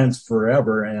stayed friends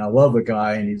forever. And I love the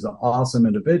guy, and he's an awesome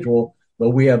individual, but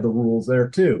we have the rules there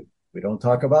too. We don't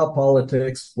talk about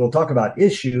politics. We'll talk about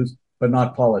issues, but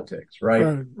not politics,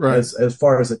 right? Right. As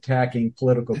far as attacking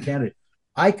political candidates.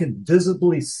 I could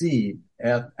visibly see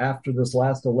after this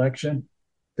last election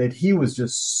that he was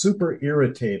just super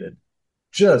irritated.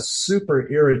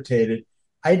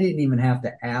 I didn't even have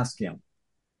to ask him,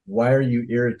 why are you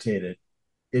irritated?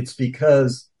 It's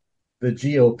because the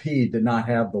GOP did not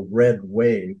have the red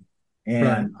wave.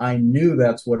 And I knew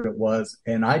that's what it was.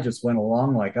 And I just went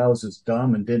along like I was just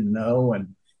dumb and didn't know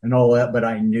and all that. But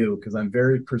I knew, because I'm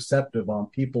very perceptive on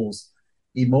people's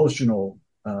emotional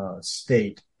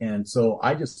state. And so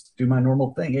I just do my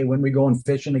normal thing. Hey, when we go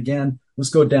fishing again, let's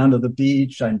go down to the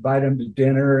beach. I invite him to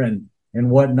dinner and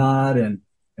whatnot. And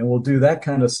we'll do that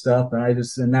kind of stuff.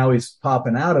 And now he's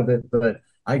popping out of it, but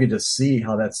I could just see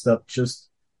how that stuff just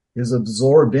is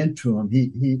absorbed into him.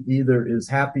 He either is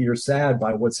happy or sad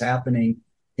by what's happening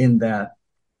in that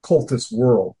cultist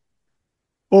world.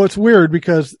 Well, it's weird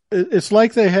because it's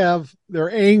like they're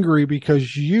angry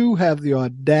because you have the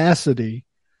audacity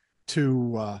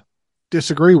to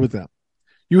disagree with them.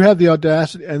 You have the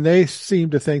audacity, and they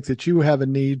seem to think that you have a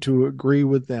need to agree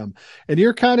with them. And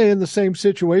you're kind of in the same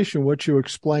situation, what you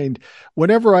explained.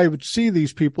 Whenever I would see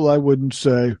these people, I wouldn't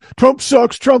say, Trump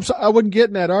sucks, I wouldn't get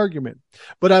in that argument.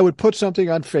 But I would put something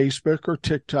on Facebook or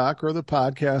TikTok or the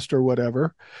podcast or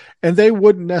whatever, and they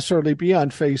wouldn't necessarily be on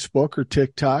Facebook or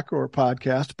TikTok or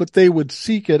podcast, but they would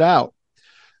seek it out.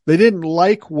 They didn't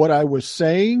like what I was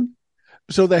saying,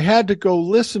 so they had to go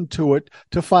listen to it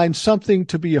to find something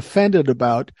to be offended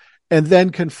about and then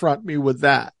confront me with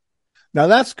that. Now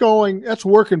that's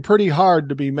working pretty hard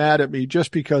to be mad at me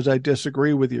just because I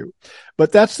disagree with you.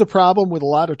 But that's the problem with a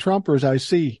lot of Trumpers I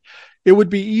see. It would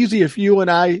be easy if you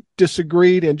and I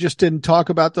disagreed and just didn't talk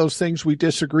about those things we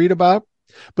disagreed about.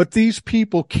 But these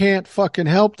people can't fucking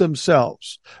help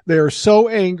themselves. They are so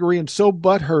angry and so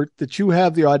butthurt that you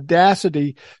have the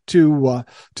audacity to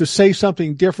say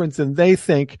something different than they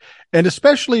think. And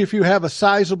especially if you have a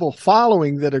sizable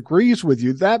following that agrees with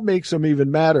you, that makes them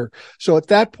even madder. So at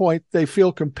that point, they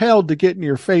feel compelled to get in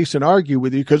your face and argue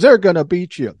with you because they're going to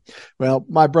beat you. Well,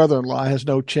 my brother-in-law has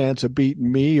no chance of beating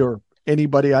me or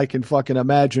anybody I can fucking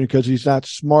imagine because he's not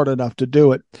smart enough to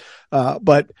do it.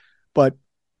 But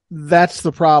that's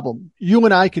the problem. You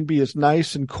and I can be as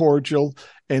nice and cordial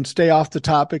and stay off the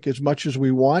topic as much as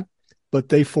we want, but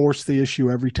they force the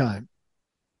issue every time.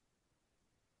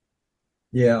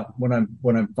 Yeah, what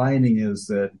I'm finding is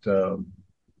that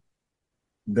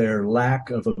their lack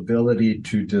of ability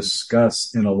to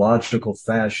discuss in a logical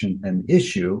fashion an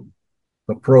issue,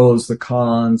 the pros, the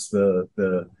cons,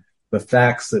 the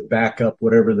facts that back up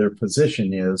whatever their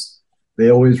position is, they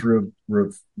always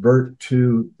revert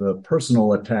to the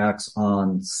personal attacks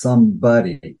on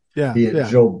somebody, be it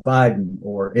Joe Biden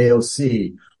or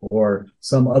AOC or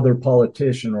some other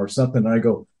politician or something. And I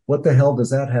go, what the hell does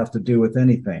that have to do with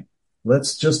anything?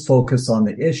 Let's just focus on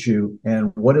the issue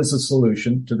and what is the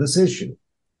solution to this issue.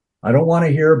 I don't want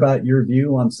to hear about your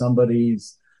view on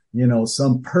somebody's,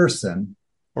 some person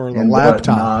or the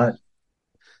laptop.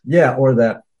 Or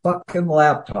that fucking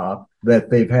laptop that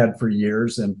they've had for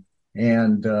years.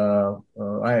 And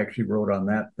I actually wrote on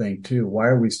that thing too. Why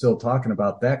are we still talking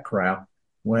about that crap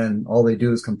when all they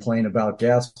do is complain about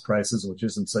gas prices, which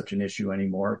isn't such an issue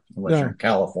anymore unless you're in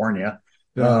California.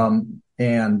 And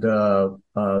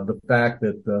the fact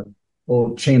that the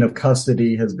whole chain of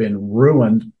custody has been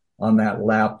ruined on that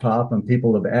laptop, and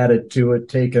people have added to it,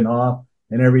 taken off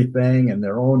and everything. And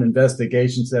their own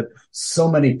investigation said so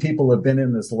many people have been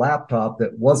in this laptop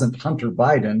that wasn't Hunter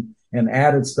Biden and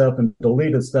added stuff and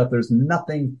deleted stuff. There's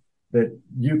nothing that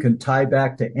you can tie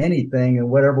back to anything. And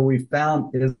whatever we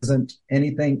found isn't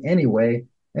anything anyway.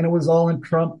 And it was all in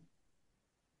Trump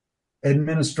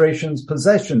administration's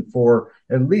possession for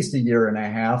at least a year and a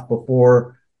half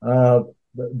before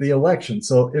the election.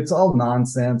 So it's all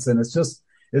nonsense. And it's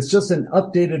just an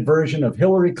updated version of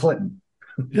Hillary Clinton.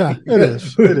 Yeah, it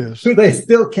is. It is. Who they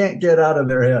still can't get out of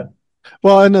their head.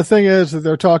 Well, and the thing is that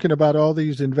they're talking about all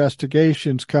these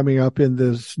investigations coming up in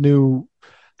this new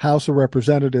House of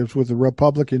Representatives with the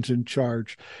Republicans in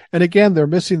charge. And again, they're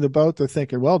missing the boat. They're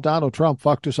thinking, well, Donald Trump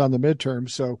fucked us on the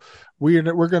midterms, so we're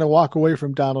going to walk away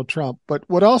from Donald Trump. But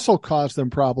what also caused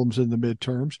them problems in the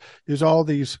midterms is all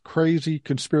these crazy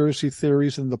conspiracy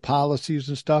theories and the policies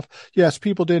and stuff. Yes,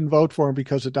 people didn't vote for him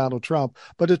because of Donald Trump,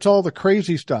 but it's all the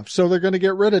crazy stuff. So they're going to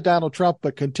get rid of Donald Trump,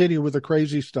 but continue with the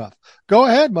crazy stuff. Go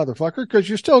ahead, motherfucker, because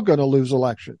you're still going to lose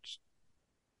elections.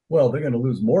 Well, they're going to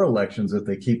lose more elections if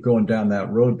they keep going down that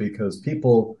road, because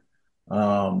people,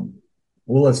 well,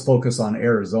 let's focus on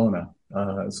Arizona.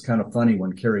 It's kind of funny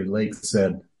when Kari Lake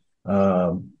said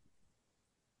the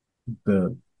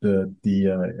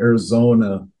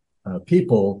Arizona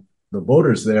people, the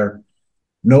voters there,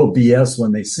 no BS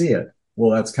when they see it.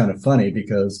 Well, that's kind of funny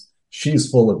because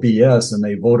she's full of BS and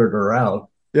they voted her out.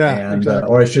 Yeah, and exactly.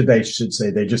 Or they should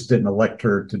say they just didn't elect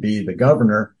her to be the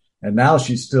governor. And now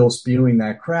she's still spewing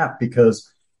that crap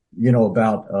because,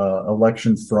 about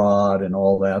election fraud and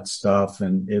all that stuff.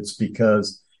 And it's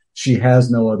because she has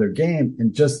no other game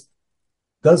and just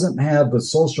doesn't have the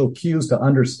social cues to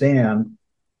understand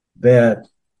that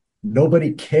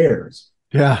nobody cares.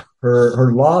 Yeah.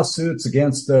 Her lawsuits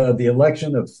against the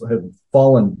election have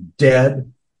fallen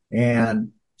dead,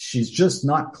 and she's just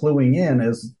not cluing in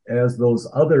as those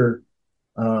other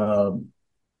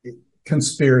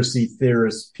conspiracy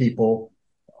theorist people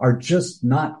are just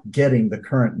not getting the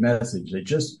current message. They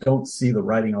just don't see the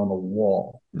writing on the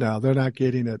wall. No, they're not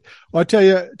getting it. Well, I tell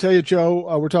you,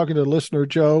 Joe, we're talking to listener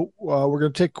Joe. We're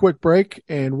going to take a quick break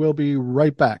and we'll be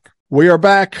right back. We are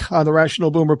back on the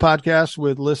Rational Boomer podcast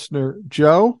with listener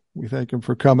Joe. We thank him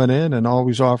for coming in and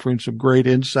always offering some great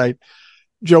insight.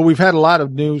 Joe, we've had a lot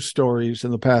of news stories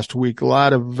in the past week, a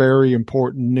lot of very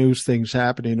important news things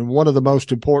happening. And one of the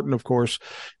most important, of course,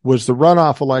 was the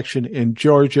runoff election in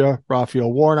Georgia.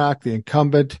 Raphael Warnock, the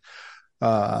incumbent,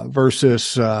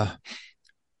 versus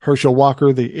Herschel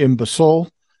Walker, the imbecile.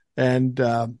 And,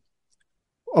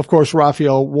 of course,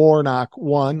 Raphael Warnock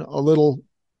won a little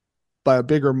by a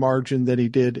bigger margin than he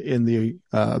did in the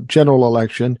general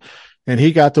election. And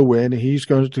he got the win. He's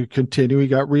going to continue. He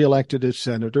got reelected as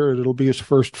senator. It'll be his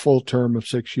first full term of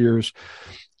 6 years.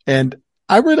 And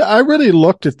I really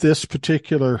looked at this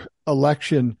particular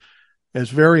election as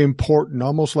very important,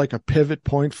 almost like a pivot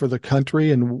point for the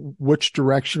country and which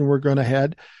direction we're going to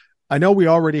head. I know we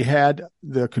already had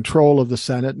the control of the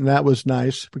Senate, and that was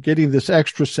nice. But getting this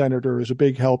extra senator is a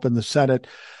big help in the Senate.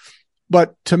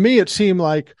 But to me, it seemed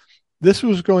like this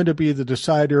was going to be the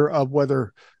decider of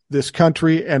whether this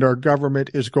country and our government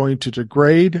is going to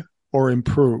degrade or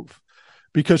improve,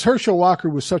 because Herschel Walker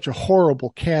was such a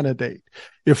horrible candidate.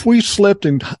 If we slipped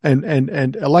and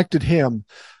elected him,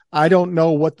 I don't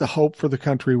know what the hope for the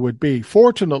country would be.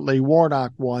 Fortunately,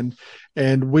 Warnock won,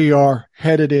 and we are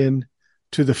headed in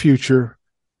to the future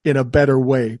in a better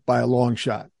way by a long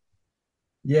shot.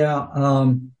 Yeah.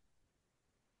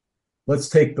 Let's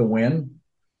take the win.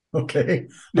 Okay.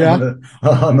 Yeah.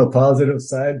 On the positive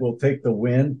side, we'll take the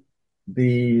win.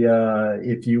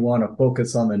 If you want to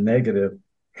focus on the negative,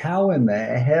 how in the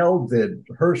hell did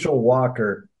Herschel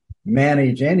Walker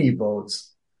manage any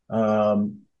votes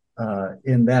in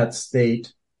that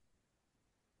state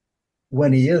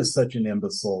when he is such an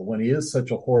imbecile, when he is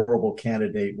such a horrible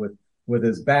candidate with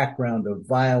his background of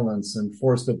violence and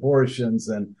forced abortions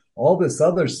and all this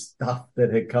other stuff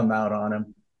that had come out on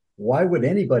him? Why would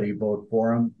anybody vote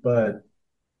for him? But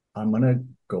I'm going to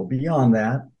go beyond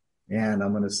that. And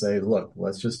I'm going to say, look,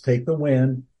 let's just take the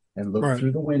win and look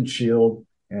through the windshield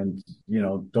and,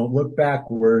 don't look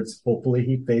backwards. Hopefully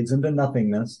he fades into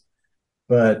nothingness.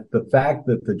 But the fact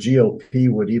that the GOP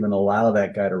would even allow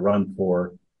that guy to run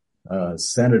for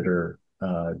senator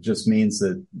just means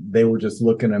that they were just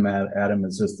looking at him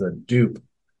as just a dupe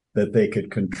that they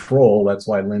could control. That's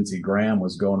why Lindsey Graham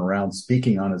was going around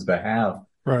speaking on his behalf.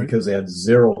 Right. Because they had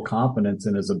zero confidence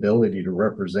in his ability to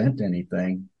represent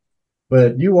anything.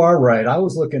 But you are right. I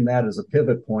was looking at that as a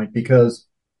pivot point because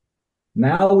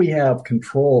now we have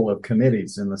control of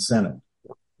committees in the Senate.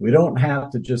 We don't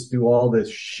have to just do all this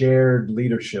shared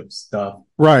leadership stuff,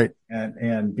 Right.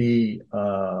 and be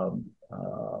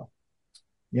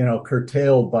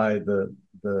curtailed by the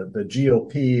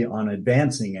GOP on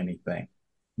advancing anything.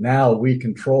 Now we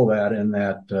control that, in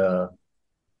that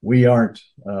we aren't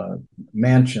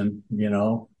Manchin.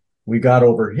 We got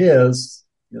over his.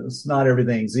 It's not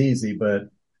everything's easy, but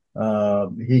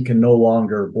he can no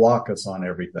longer block us on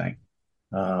everything.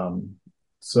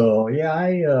 So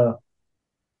yeah,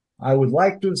 I would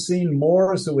like to have seen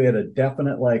more, so we had a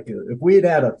definite, like, if we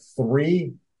had a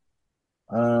 3,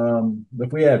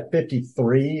 if we had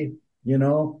 53,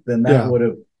 then that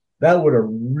would have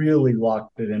really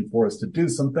locked it in for us to do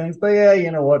some things. But yeah,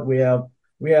 you know what? We have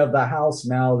the House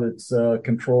now that's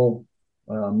controlled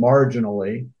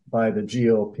marginally by the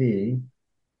GOP.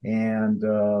 And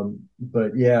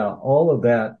but yeah, all of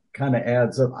that kind of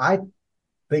adds up. I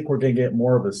think we're going to get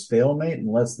more of a stalemate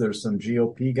unless there's some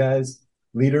GOP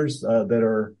leaders that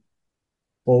are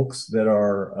folks that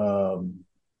are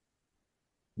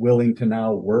willing to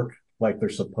now work like they're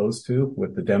supposed to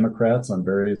with the Democrats on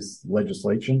various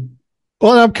legislation.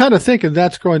 Well, I'm kind of thinking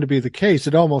that's going to be the case.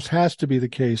 It almost has to be the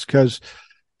case, because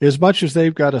as much as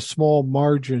they've got a small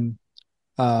margin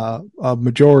of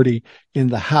majority in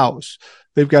the House,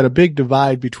 they've got a big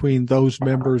divide between those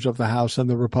members of the House and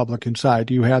the Republican side.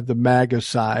 You have the MAGA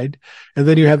side, and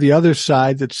then you have the other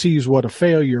side that sees what a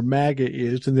failure MAGA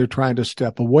is, and they're trying to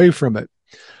step away from it.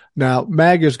 Now,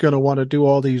 MAGA is going to want to do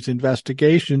all these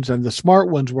investigations, and the smart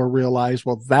ones will realize,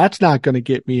 well, that's not going to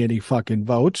get me any fucking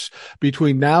votes.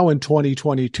 Between now and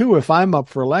 2022, if I'm up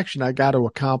for election, I got to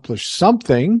accomplish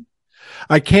something.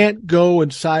 I can't go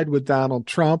and side with Donald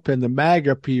Trump and the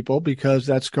MAGA people, because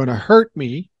that's going to hurt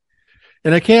me.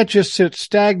 And I can't just sit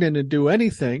stagnant and do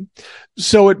anything.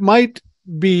 So it might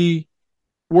be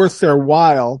worth their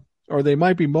while, or they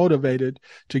might be motivated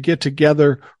to get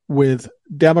together with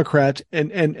Democrats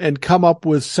and come up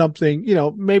with something,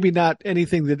 maybe not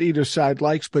anything that either side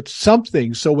likes, but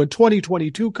something. So when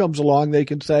 2022 comes along, they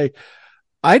can say,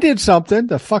 I did something.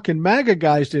 The fucking MAGA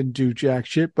guys didn't do jack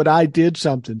shit, but I did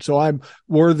something. So I'm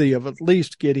worthy of at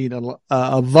least getting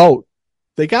a vote.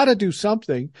 They got to do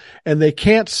something, and they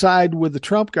can't side with the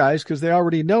Trump guys because they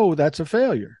already know that's a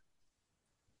failure.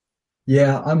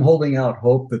 Yeah, I'm holding out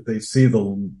hope that they see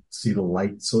the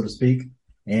light, so to speak,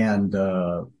 and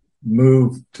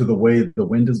move to the way the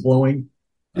wind is blowing.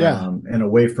 Yeah. And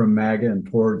away from MAGA and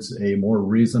towards a more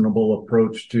reasonable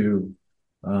approach to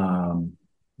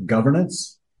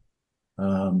governance.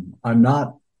 I'm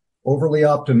not overly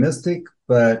optimistic,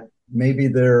 but maybe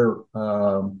their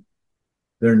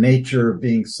nature of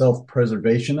being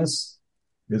self-preservationists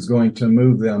is going to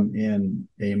move them in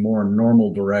a more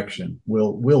normal direction.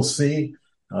 We'll see.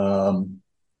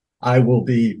 I will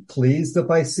be pleased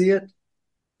if I see it,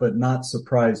 but not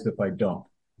surprised if I don't.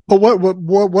 But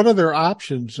what are their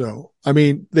options, though? I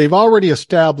mean, they've already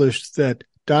established that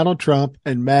Donald Trump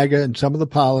and MAGA and some of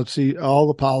all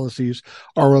the policies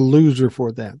are a loser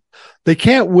for them. They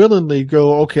can't willingly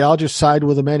go, okay, I'll just side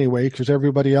with them anyway because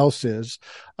everybody else is,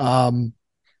 and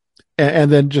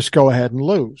then just go ahead and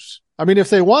lose. I mean,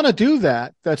 if they want to do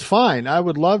that, that's fine. I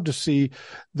would love to see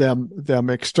them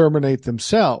exterminate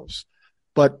themselves.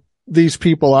 But these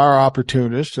people are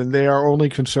opportunists, and they are only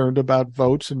concerned about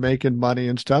votes and making money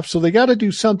and stuff. So they got to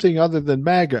do something other than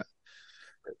MAGA.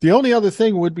 The only other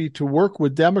thing would be to work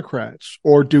with Democrats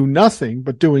or do nothing,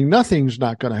 but doing nothing is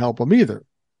not going to help them either.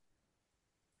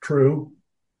 True.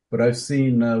 But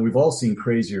we've all seen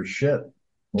crazier shit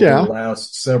over the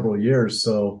last several years.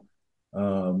 So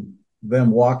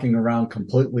them walking around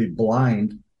completely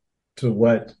blind to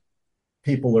what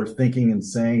people are thinking and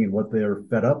saying and what they're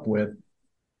fed up with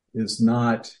is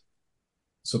not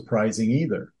surprising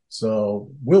either. So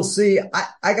we'll see.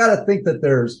 I got to think that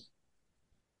there's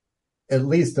at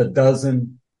least a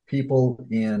dozen people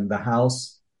in the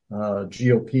House,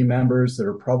 GOP members, that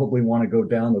are probably want to go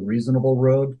down the reasonable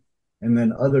road. And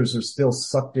then others are still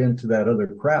sucked into that other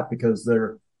crap because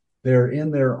they're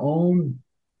in their own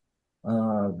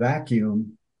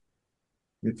vacuum,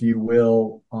 if you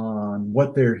will, on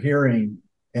what they're hearing.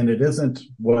 And it isn't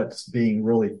what's being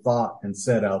really thought and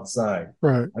said outside.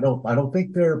 Right. I don't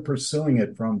think they're pursuing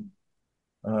it from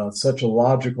such a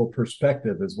logical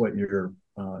perspective as what you're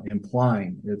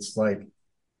implying. It's like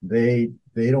they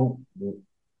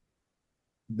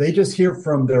just hear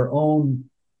from their own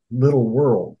little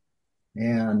world,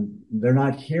 and they're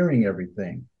not hearing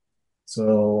everything.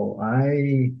 So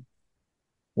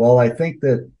while I think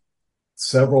that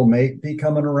several may be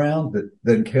coming around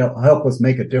that can help us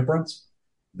make a difference,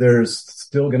 there's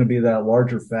still going to be that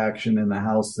larger faction in the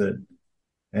House that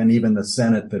and even the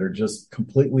Senate that are just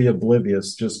completely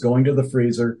oblivious, just going to the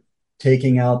freezer,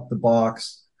 taking out the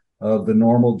box of the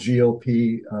normal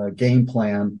GOP game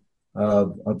plan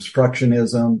of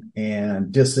obstructionism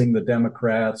and dissing the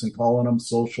Democrats and calling them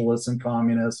socialists and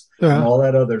communists and all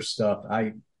that other stuff.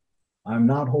 I'm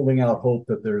not holding out hope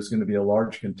that there's going to be a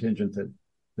large contingent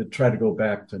that try to go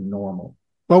back to normal.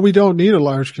 Well, we don't need a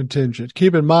large contingent.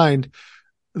 Keep in mind,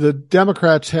 the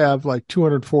Democrats have like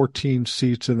 214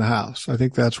 seats in the House. I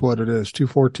think that's what it is,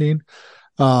 214.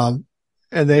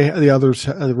 And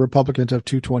the Republicans have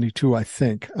 222, I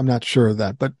think. I'm not sure of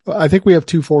that, but I think we have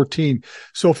 214.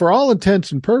 So for all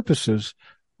intents and purposes,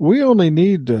 we only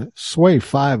need to sway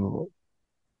 5 of them.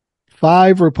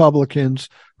 5 Republicans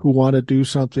who want to do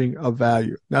something of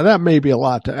value. Now that may be a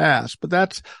lot to ask,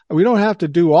 but we don't have to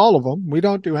do all of them. We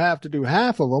don't have to do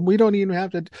half of them. We don't even have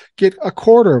to get a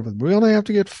quarter of them. We only have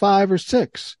to get 5 or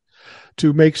 6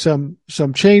 to make some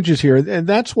changes here. And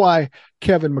that's why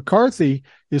Kevin McCarthy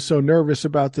is so nervous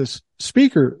about this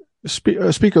Speaker of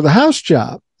the House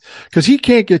job, because he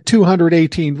can't get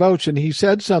 218 votes. And he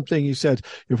said something. He said,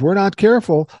 if we're not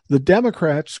careful, the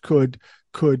Democrats could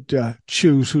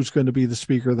choose who's going to be the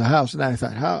Speaker of the House. And I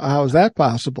thought, how is that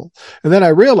possible? And then I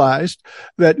realized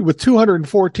that with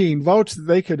 214 votes,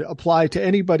 they could apply to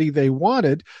anybody they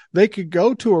wanted. They could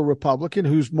go to a Republican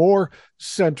who's more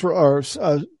center or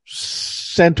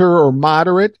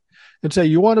moderate and say,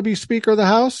 you want to be Speaker of the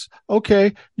House?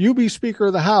 Okay, you be Speaker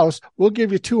of the House. We'll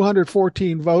give you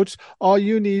 214 votes. All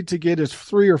you need to get is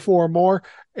 3 or 4 more,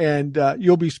 and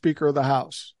you'll be Speaker of the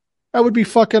House. That would be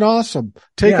fucking awesome.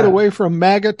 Take it away from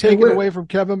MAGA, take it away from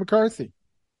Kevin McCarthy.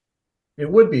 It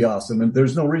would be awesome, and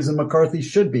there's no reason McCarthy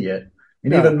should be it.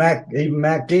 And even Matt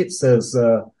Gaetz says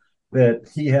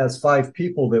that he has 5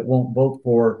 people that won't vote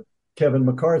for Kevin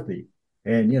McCarthy.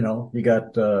 And, you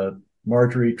got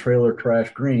Marjorie Trailer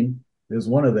Trash Green is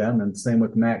one of them, and same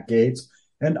with Matt Gaetz.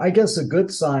 And I guess a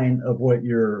good sign of what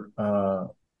you're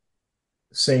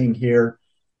saying here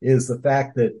is the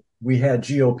fact that we had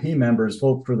GOP members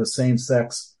vote for the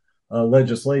same-sex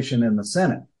legislation in the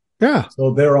Senate. Yeah.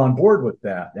 So they're on board with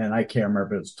that. And I can't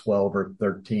remember if it's 12 or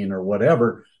 13 or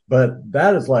whatever, but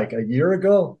that is like a year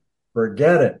ago.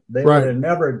 Forget it. They would have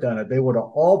never done it. They would have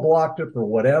all blocked it for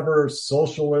whatever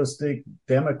socialistic,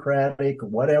 democratic,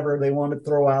 whatever they want to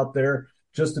throw out there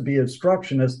just to be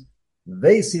obstructionist.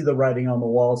 They see the writing on the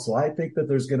wall. So I think that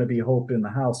there's going to be hope in the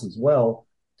House as well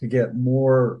to get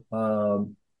more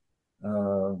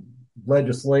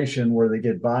legislation where they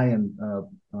get buy-in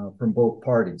from both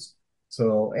parties.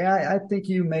 So I think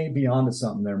you may be onto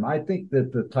something there. I think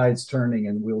that the tide's turning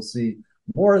and we'll see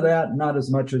more of that, not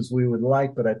as much as we would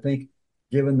like, but I think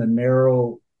given the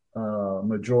narrow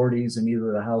majorities in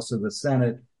either the House or the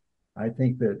Senate, I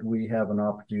think that we have an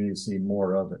opportunity to see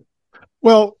more of it.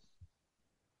 Well,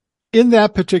 in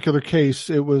that particular case,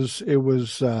 it was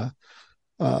the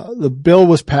bill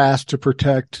was passed to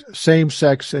protect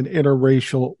same-sex and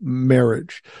interracial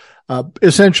marriage,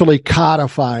 essentially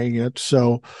codifying it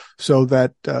so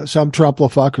that some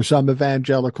Trump-la-fuck or some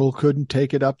evangelical couldn't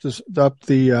take it up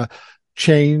the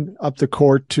chain, up the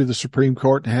court to the Supreme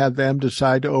Court and have them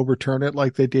decide to overturn it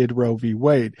like they did Roe v.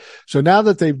 Wade. So now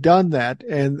that they've done that,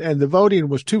 and the voting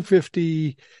was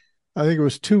 250, I think it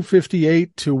was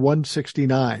 258 to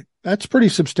 169. That's pretty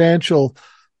substantial.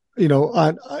 In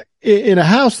a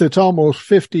House that's almost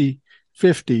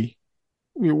 50-50,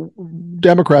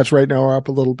 Democrats right now are up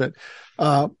a little bit.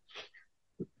 But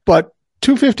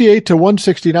 258 to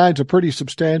 169 is a pretty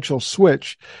substantial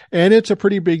switch, and it's a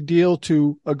pretty big deal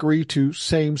to agree to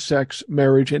same-sex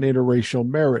marriage and interracial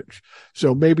marriage.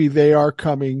 So maybe they are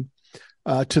coming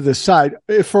to this side.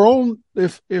 If for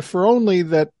only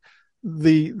that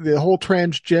the whole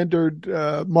transgendered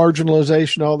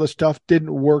marginalization, all this stuff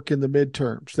didn't work in the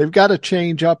midterms. They've got to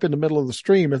change up in the middle of the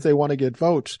stream if they want to get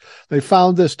votes. They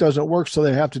found this doesn't work, so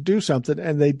they have to do something,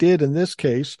 and they did in this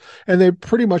case, and they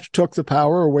pretty much took the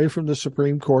power away from the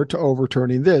Supreme Court to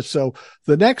overturning this. So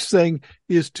the next thing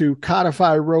is to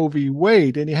codify Roe v.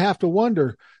 Wade, and you have to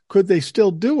wonder, could they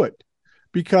still do it?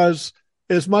 Because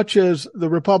as much as the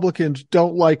Republicans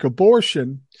don't like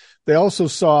abortion, they also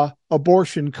saw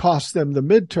abortion cost them the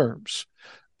midterms.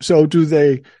 So do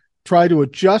they try to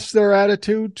adjust their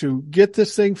attitude to get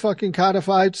this thing fucking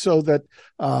codified so that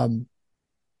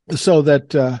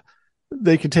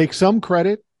they can take some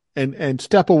credit and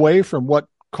step away from what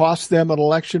cost them an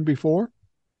election before?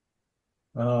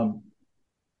 If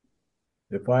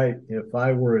I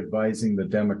were advising the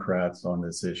Democrats on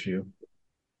this issue,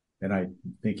 and I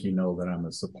think that I'm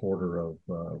a supporter of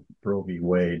Roe v.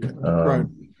 Wade, right.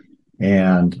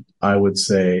 And I would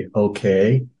say,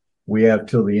 okay, we have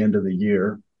till the end of the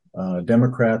year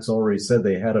Democrats already said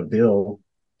they had a bill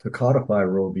to codify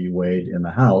Roe v. Wade in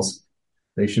the House.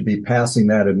 They should be passing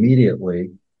that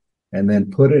immediately and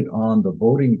then put it on the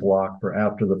voting block for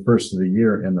after the first of the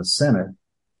year in the Senate.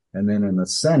 And then in the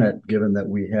Senate, given that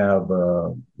we have,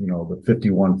 the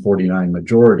 51-49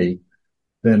 majority,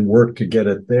 then work to get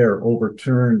it there,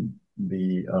 overturn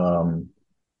the,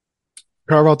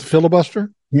 carve out the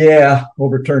filibuster? Yeah,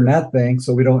 overturn that thing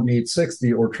so we don't need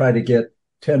 60, or try to get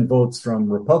 10 votes from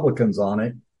Republicans on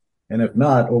it. And if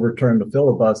not, overturn the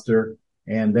filibuster,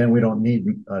 and then we don't need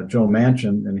Joe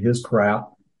Manchin and his crap,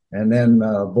 and then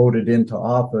vote it in,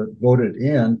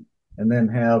 and then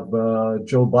have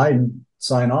Joe Biden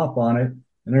sign off on it.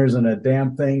 And there isn't a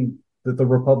damn thing that the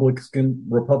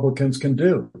Republicans can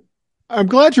do. I'm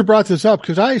glad you brought this up,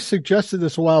 because I suggested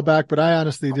this a while back, but I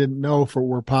honestly didn't know if it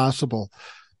were possible.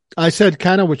 I said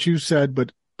kind of what you said,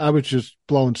 but I was just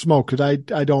blowing smoke because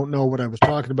I don't know what I was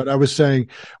talking about. I was saying,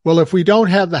 well, if we don't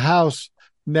have the House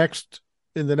in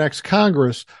the next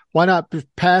Congress, why not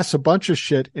pass a bunch of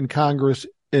shit in Congress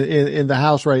in the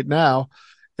House right now,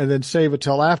 and then save it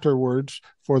till afterwards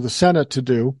for the Senate to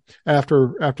do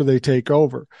after they take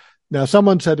over. Now,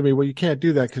 someone said to me, well, you can't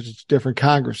do that because it's different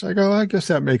Congress. I go, I guess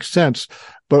that makes sense.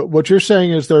 But what you're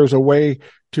saying is there's a way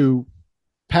to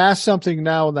pass something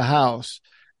now in the House,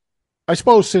 I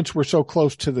suppose, since we're so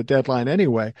close to the deadline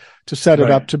anyway, to set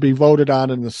it up to be voted on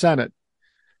in the Senate.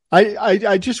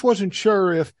 I just wasn't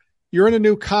sure if you're in a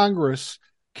new Congress,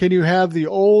 can you have the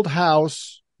old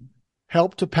House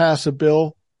help to pass a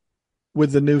bill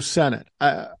with the new Senate?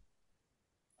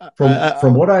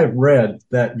 From what I've read,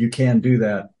 that you can do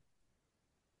that.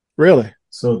 Really?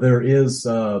 So there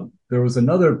was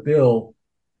another bill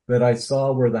that I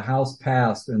saw where the House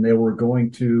passed, and they were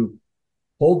going to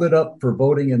hold it up for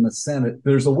voting in the Senate.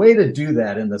 There's a way to do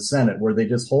that in the Senate where they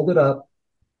just hold it up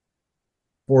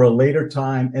for a later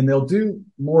time, and they'll do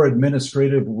more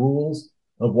administrative rules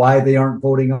of why they aren't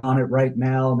voting on it right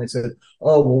now. And they said,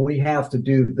 oh, well, we have to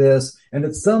do this. And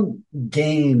it's some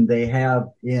game they have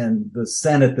in the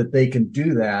Senate that they can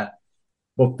do that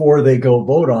before they go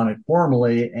vote on it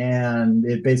formally. And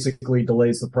it basically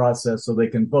delays the process so they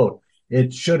can vote.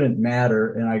 It shouldn't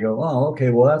matter. And I go, oh,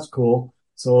 okay, well, that's cool.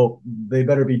 So they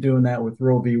better be doing that with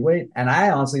Roe v. Wade. And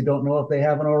I honestly don't know if they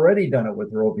haven't already done it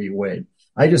with Roe v. Wade.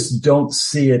 I just don't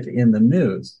see it in the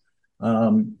news.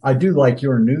 I do like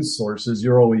your news sources.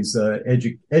 You're always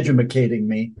educating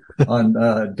me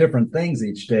on different things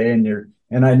each day.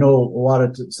 And I know a lot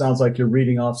of it sounds like you're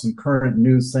reading off some current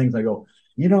news things. I go,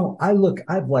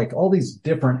 I've like all these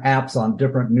different apps on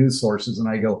different news sources. And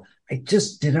I go, I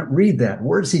just didn't read that.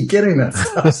 Where's he getting that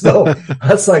stuff? So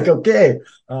that's like, okay.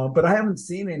 But I haven't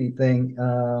seen anything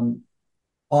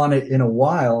on it in a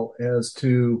while as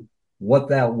to what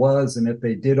that was, and if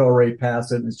they did already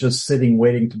pass it, and it's just sitting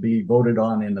waiting to be voted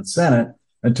on in the Senate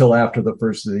until after the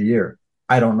first of the year.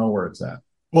 I don't know where it's at.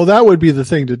 Well, that would be the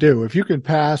thing to do. If you can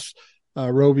pass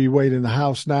Roe v. Wade in the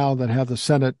House now, then have the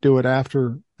Senate do it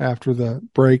after the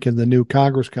break and the new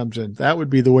Congress comes in. That would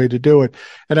be the way to do it.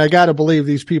 And I got to believe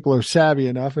these people are savvy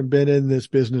enough and been in this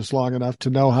business long enough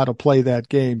to know how to play that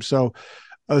game. So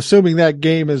assuming that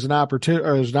game is an opportunity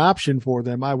or is an option for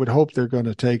them, I would hope they're going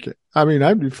to take it. I mean,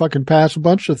 I'd fucking pass a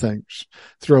bunch of things,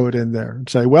 throw it in there and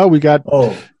say, well, we got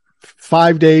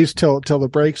 5 days till the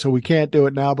break, so we can't do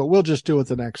it now, but we'll just do it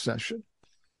the next session.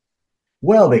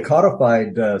 Well, they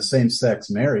codified same-sex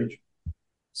marriage.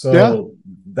 So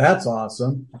That's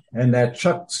awesome. And that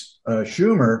Chuck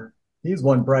Schumer, he's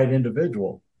one bright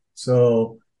individual.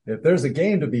 So if there's a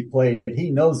game to be played,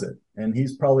 he knows it. And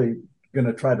he's probably going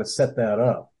to try to set that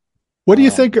up. What do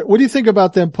you think? What do you think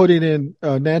about them putting in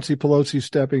Nancy Pelosi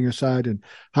stepping aside and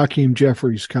Hakeem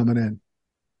Jeffries coming in?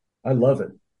 I love it.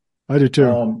 I do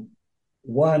too.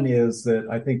 One is that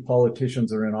I think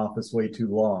politicians are in office way too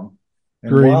long.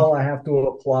 And Agreed. While I have to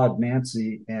applaud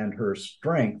Nancy and her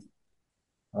strength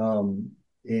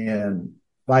in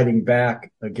fighting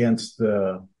back against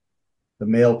the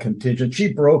male contingent,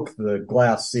 she broke the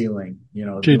glass ceiling,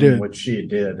 She did what she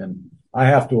did. And I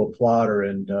have to applaud her.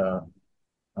 And a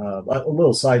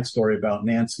little side story about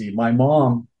Nancy. My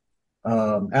mom,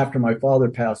 after my father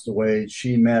passed away,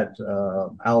 she met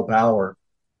Al Bauer,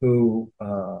 who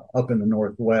up in the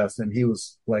Northwest, and he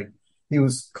was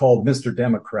called Mr.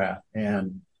 Democrat.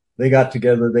 And they got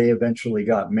together. They eventually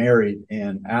got married,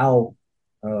 and Al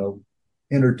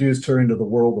introduced her into the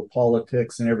world of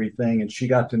politics and everything. And she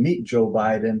got to meet Joe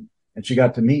Biden, and she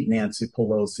got to meet Nancy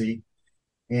Pelosi.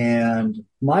 And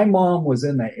my mom was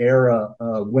in the era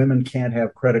of women can't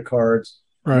have credit cards.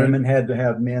 Right. Women had to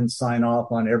have men sign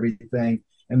off on everything.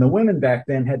 And the women back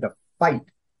then had to fight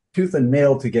tooth and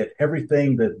nail to get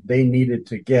everything that they needed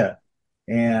to get.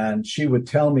 And she would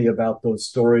tell me about those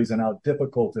stories and how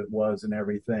difficult it was and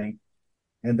everything.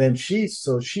 And then she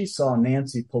saw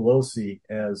Nancy Pelosi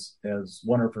as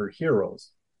one of her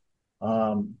heroes.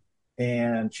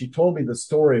 And she told me the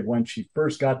story of when she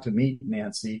first got to meet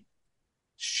Nancy.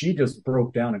 She just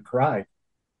broke down and cried.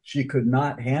 She could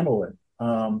not handle it.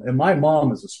 And my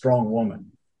mom is a strong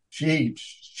woman. She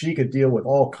could deal with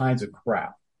all kinds of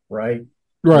crap, right?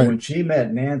 Right. And when she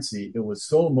met Nancy, it was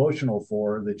so emotional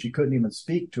for her that she couldn't even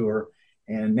speak to her.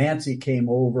 And Nancy came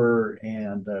over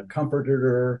and comforted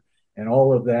her and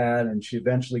all of that. And she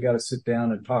eventually got to sit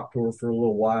down and talk to her for a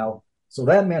little while. So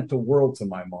that meant the world to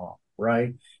my mom,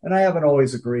 right? And I haven't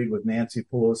always agreed with Nancy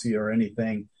Pelosi or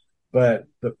anything, but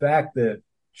the fact that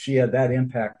she had that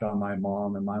impact on my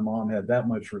mom and my mom had that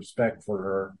much respect for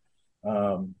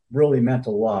her really meant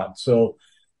a lot. So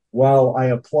while I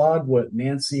applaud what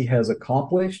Nancy has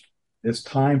accomplished, it's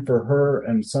time for her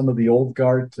and some of the old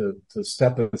guard to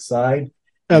step aside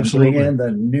and Absolutely. bring in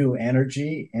the new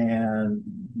energy. And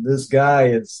this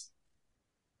guy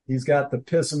he's got the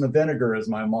piss and the vinegar, as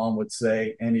my mom would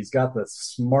say, and he's got the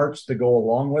smarts to go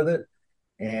along with it.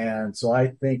 And so I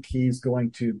think he's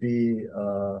going to be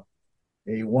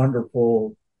a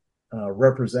wonderful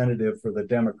representative for the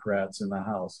Democrats in the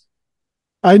House.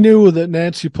 I knew that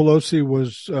Nancy Pelosi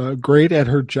was great at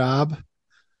her job.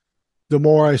 The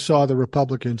more I saw the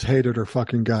Republicans hated her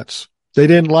fucking guts. They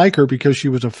didn't like her because she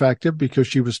was effective, because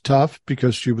she was tough,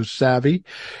 because she was savvy.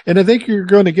 And I think you're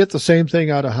going to get the same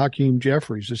thing out of Hakeem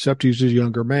Jeffries, except he's a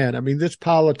younger man. I mean, this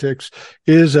politics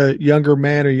is a younger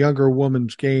man or younger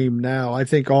woman's game now. I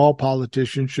think all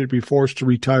politicians should be forced to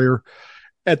retire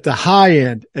at the high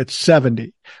end at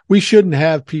 70. We shouldn't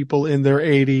have people in their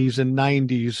 80s and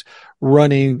 90s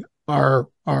running our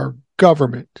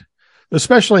government,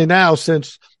 especially now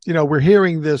since, we're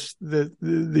hearing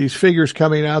these figures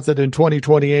coming out that in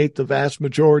 2028, the vast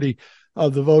majority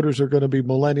of the voters are going to be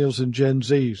millennials and Gen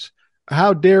Zs.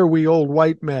 How dare we old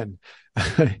white men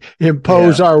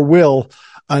impose our will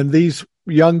on these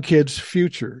young kids'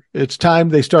 future? It's time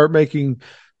they start making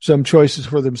some choices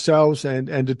for themselves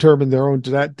and determine their own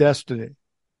destiny.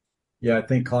 Yeah, I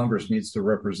think Congress needs to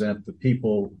represent the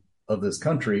people of this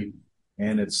country,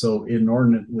 and it's so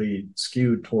inordinately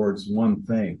skewed towards one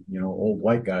thing, old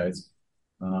white guys,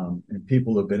 and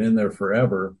people have been in there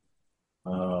forever,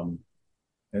 and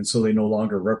so they no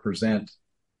longer represent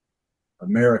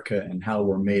America and how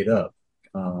we're made up.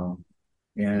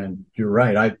 And you're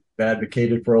right, I've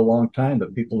advocated for a long time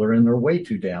that people are in there way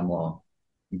too damn long.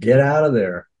 Get out of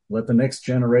there. Let the next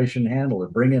generation handle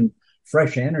it. Bring in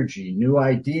fresh energy, new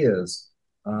ideas,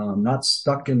 not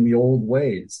stuck in the old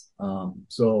ways.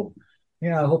 So,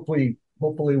 hopefully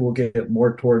we'll get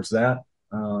more towards that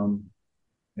and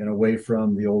away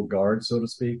from the old guard, so to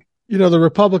speak. The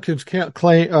Republicans can't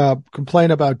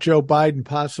complain about Joe Biden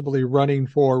possibly running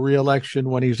for re-election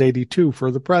when he's 82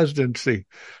 for the presidency.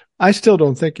 I still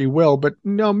don't think he will, but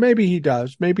no, maybe he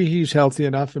does. Maybe he's healthy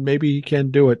enough and maybe he can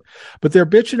do it. But they're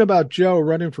bitching about Joe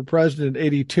running for president at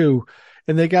 82,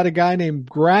 and they got a guy named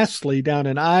Grassley down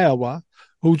in Iowa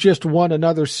who just won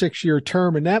another 6-year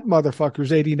term, and that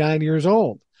motherfucker's 89 years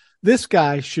old. This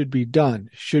guy should be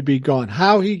done, should be gone.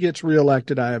 How he gets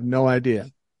reelected, I have no idea.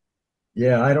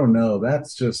 Yeah, I don't know.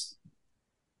 That's just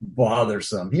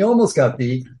bothersome. He almost got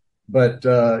beat, but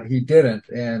he didn't,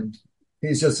 and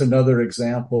he's just another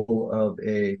example of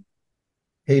a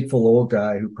hateful old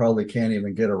guy who probably can't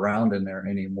even get around in there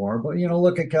anymore. But,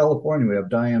 look at California. We have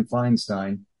Dianne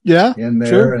Feinstein in there.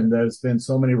 Sure. And there's been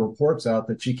so many reports out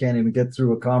that she can't even get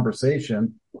through a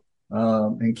conversation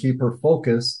and keep her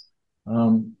focus.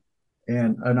 And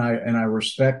I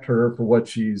respect her for what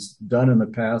she's done in the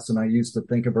past. And I used to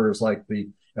think of her as like the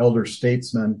elder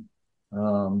statesman.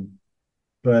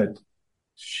 But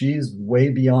she's way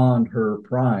beyond her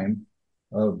prime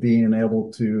of being able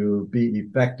to be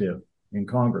effective in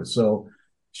Congress. So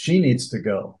she needs to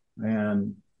go,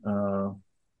 and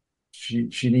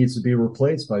she needs to be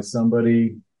replaced by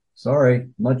somebody,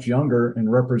 much younger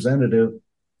and representative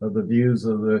of the views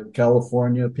of the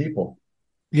California people.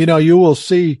 You will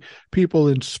see people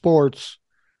in sports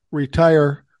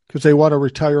retire because they want to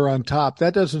retire on top.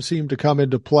 That doesn't seem to come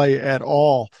into play at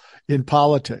all in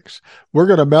politics. We're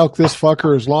going to milk this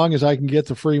fucker as long as I can get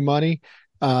the free money.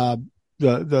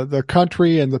 The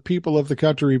country and the people of the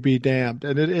country be damned.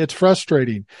 And it's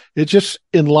frustrating. It's just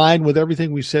in line with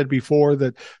everything we said before,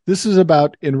 that this is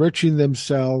about enriching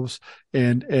themselves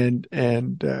and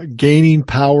gaining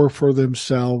power for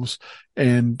themselves.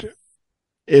 And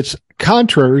it's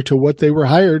contrary to what they were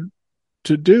hired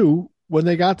to do when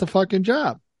they got the fucking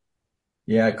job.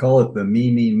 Yeah, I call it the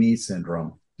me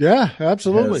syndrome. Yeah,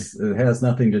 absolutely. It has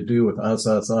nothing to do with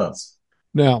us.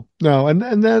 No,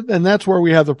 and that's where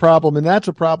we have the problem, and that's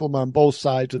a problem on both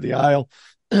sides of the aisle,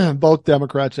 both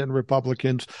Democrats and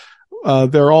Republicans.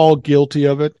 They're all guilty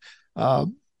of it.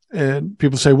 And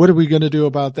people say, "What are we going to do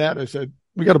about that?" I said,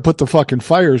 "We got to put the fucking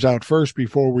fires out first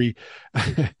before we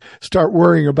start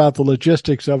worrying about the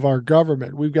logistics of our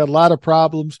government. We've got a lot of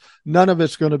problems. None of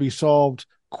it's going to be solved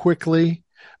quickly,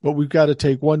 but we've got to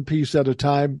take one piece at a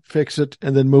time, fix it,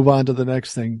 and then move on to the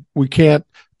next thing. We can't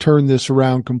turn this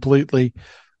around completely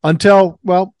until,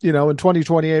 well, in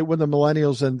 2028, when the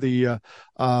millennials and the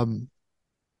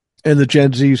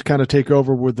Gen Zs kind of take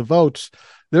over with the votes,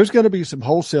 there's going to be some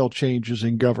wholesale changes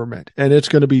in government, and it's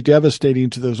going to be devastating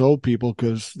to those old people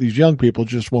because these young people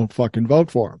just won't fucking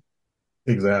vote for them."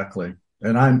 Exactly.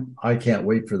 And I can't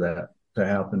wait for that to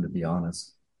happen, to be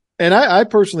honest. And I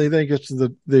personally think it's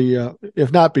the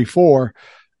if not before,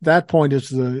 that point is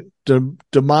the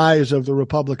demise of the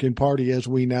Republican Party as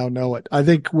we now know it. I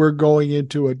think we're going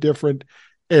into a different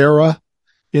era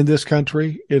in this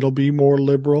country. It'll be more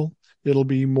liberal. It'll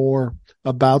be more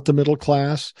about the middle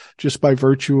class just by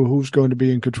virtue of who's going to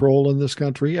be in control in this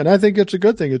country. And I think it's a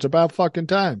good thing. It's about fucking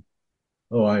time.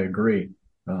 Oh, I agree.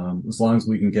 As long as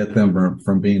we can get them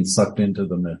from being sucked into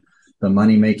the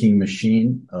money-making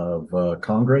machine of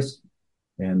Congress,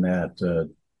 and that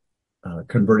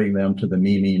converting them to the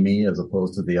me as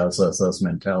opposed to the us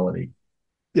mentality.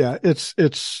 Yeah,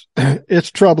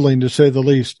 it's troubling to say the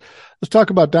least. Let's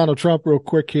talk about Donald Trump real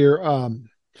quick here.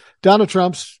 Donald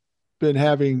Trump's been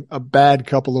having a bad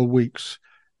couple of weeks,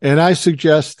 and I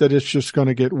suggest that it's just going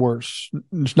to get worse.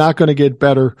 It's not going to get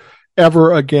better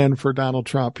ever again for Donald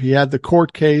Trump. He had the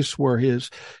court case where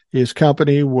his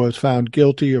company was found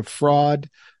guilty of fraud.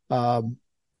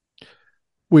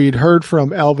 We'd heard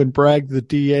from Alvin Bragg, the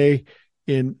DA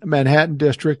in Manhattan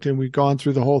District, and we'd gone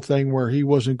through the whole thing where he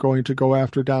wasn't going to go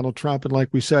after Donald Trump. And like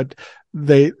we said,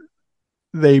 they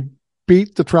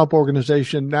beat the Trump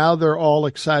organization. Now they're all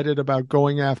excited about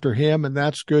going after him, and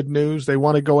that's good news. They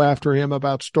want to go after him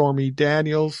about Stormy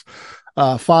Daniels.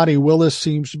 Fani Willis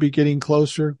seems to be getting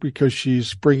closer because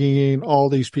she's bringing in all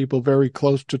these people very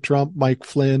close to Trump: Mike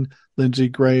Flynn, Lindsey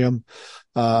Graham,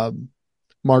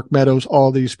 Mark Meadows,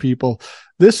 all these people.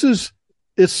 It's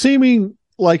seeming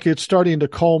like it's starting to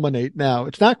culminate now.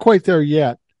 It's not quite there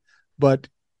yet, but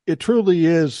it truly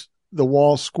is the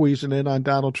wall squeezing in on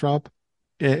Donald Trump.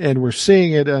 And we're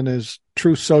seeing it in his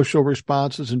true social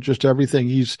responses and just everything.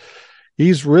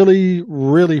 He's really,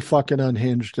 really fucking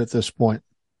unhinged at this point.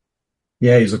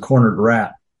 Yeah, he's a cornered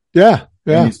rat. Yeah.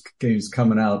 And he's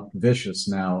coming out vicious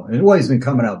now. And well, he's been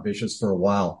coming out vicious for a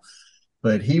while,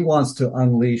 but he wants to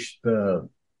unleash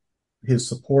his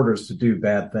supporters to do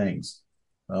bad things.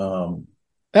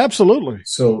 Absolutely.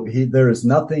 So there is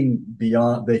nothing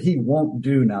beyond that he won't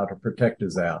do now to protect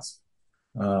his ass.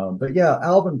 But yeah,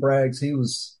 Alvin Bragg, he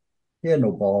had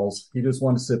no balls. He just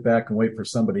wanted to sit back and wait for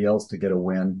somebody else to get a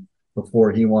win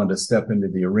before he wanted to step into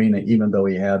the arena, even though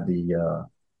he had the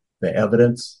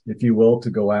evidence, if you will, to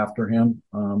go after him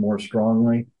more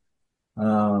strongly.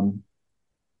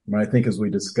 I think, as we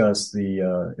discussed,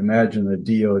 imagine the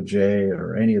DOJ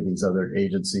or any of these other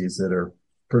agencies that are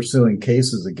pursuing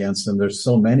cases against him. There's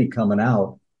so many coming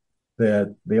out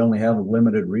that they only have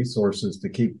limited resources to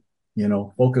keep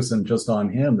focusing just on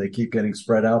him. They keep getting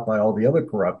spread out by all the other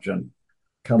corruption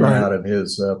coming out of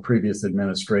his previous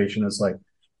administration. It's like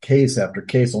case after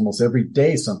case, almost every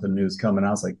day something new's coming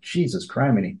out. It's like, Jesus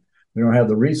criminy, we don't have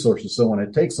the resources. So when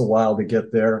it takes a while to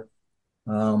get there,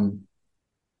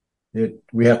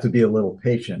 we have to be a little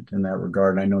patient in that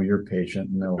regard. And I know you're patient,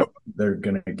 and they're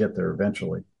going to get there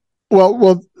eventually.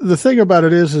 Well, the thing about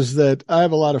it is that I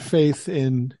have a lot of faith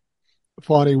in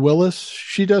Fani Willis.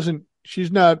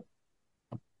 She's not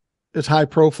as high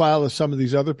profile as some of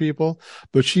these other people,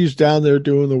 but she's down there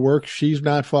doing the work. She's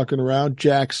not fucking around.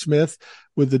 Jack Smith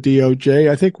with the DOJ.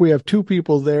 I think we have two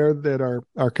people there that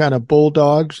are kind of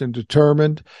bulldogs and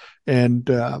determined and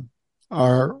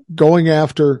are going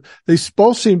after. They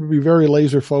both seem to be very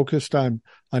laser focused on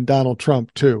Donald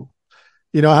Trump too.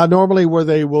 You know how normally where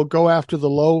they will go after the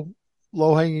low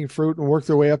hanging fruit and work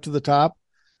their way up to the top.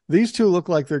 These two look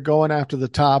like they're going after the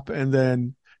top and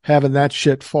then having that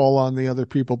shit fall on the other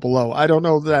people below. I don't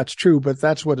know if that's true, but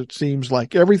that's what it seems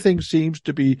like. Everything seems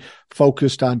to be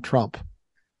focused on Trump.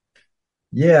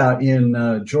 Yeah,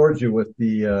 in Georgia with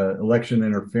the election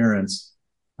interference,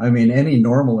 I mean, any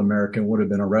normal American would have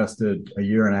been arrested a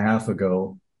year and a half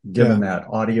ago, given that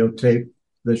audio tape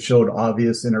that showed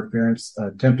obvious interference,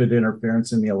 attempted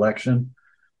interference in the election.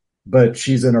 But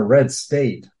she's in a red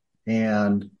state,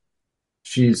 and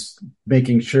she's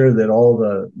making sure that all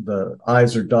the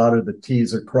I's are dotted, the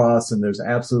T's are crossed, and there's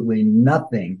absolutely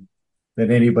nothing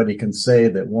that anybody can say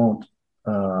that won't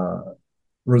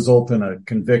result in a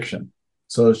conviction.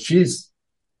 So she's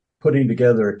putting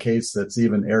together a case that's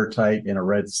even airtight in a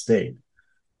red state.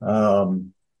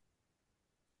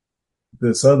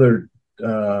 This other,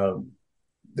 was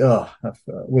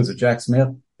it Jack Smith?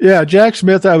 Yeah, Jack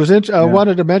Smith. I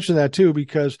wanted to mention that too,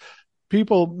 because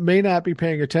people may not be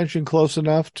paying attention close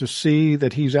enough to see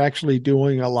that he's actually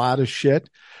doing a lot of shit.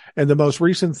 And the most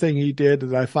recent thing he did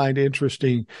that I find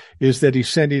interesting is that he's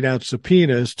sending out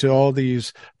subpoenas to all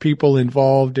these people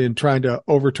involved in trying to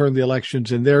overturn the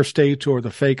elections in their states, or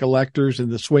the fake electors in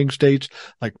the swing states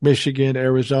like Michigan,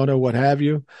 Arizona, what have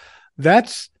you.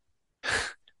 That's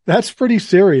pretty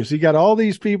serious. You got all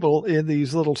these people in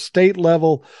these little state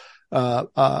level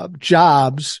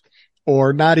jobs,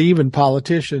 or not even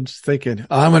politicians, thinking,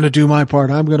 I'm going to do my part.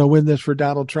 I'm going to win this for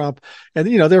Donald Trump. And,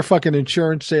 they're fucking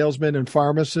insurance salesmen and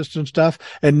pharmacists and stuff.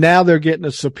 And now they're getting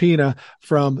a subpoena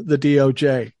from the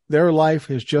DOJ. Their life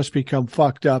has just become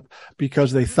fucked up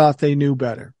because they thought they knew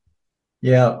better.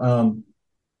 Yeah.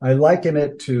 I liken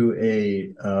it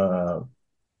to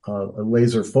a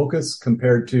laser focus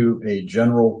compared to a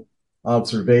general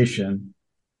observation.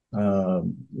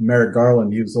 Merrick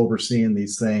Garland, he was overseeing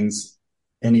these things,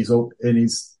 and he's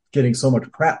getting so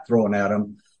much crap thrown at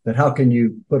him that how can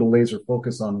you put a laser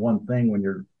focus on one thing when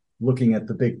you're looking at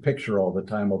the big picture all the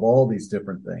time of all these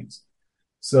different things?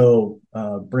 So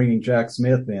bringing Jack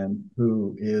Smith in,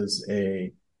 who is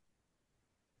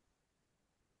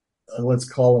let's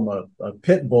call him a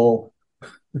pit bull,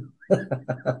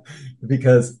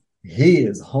 because he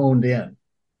is honed in,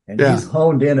 and he's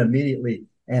honed in immediately.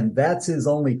 And that's his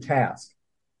only task,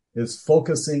 is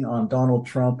focusing on Donald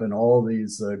Trump and all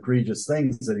these egregious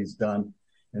things that he's done.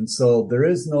 And so there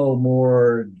is no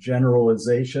more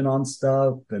generalization on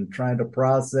stuff and trying to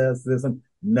process this.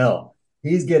 No,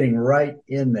 he's getting right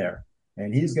in there,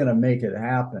 and he's going to make it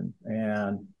happen.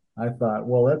 And I thought,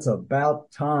 well, that's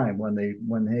about time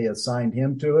when they assigned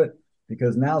him to it,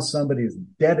 because now somebody's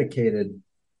dedicated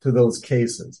to those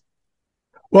cases.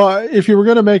 Well, if you were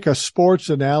going to make a sports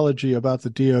analogy about the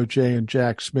DOJ and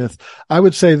Jack Smith, I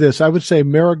would say this. I would say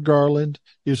Merrick Garland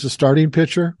is the starting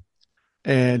pitcher,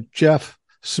 and Jeff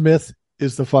Smith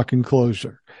is the fucking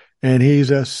closer. And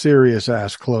he's a serious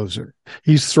ass closer.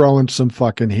 He's throwing some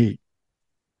fucking heat.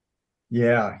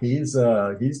 Yeah, he's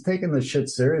taking this shit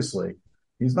seriously.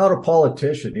 He's not a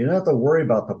politician. You don't have to worry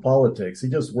about the politics. He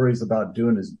just worries about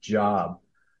doing his job.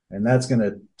 And that's going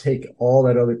to take all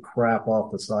that other crap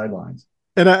off the sidelines.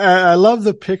 And I love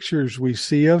the pictures we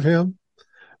see of him.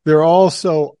 They're all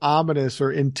so ominous or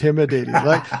intimidating.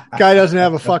 Like, guy doesn't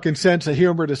have a fucking sense of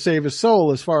humor to save his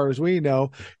soul, as far as we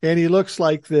know. And he looks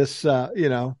like this,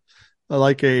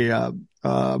 like a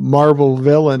Marvel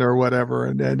villain or whatever.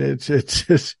 And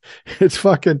it's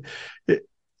fucking,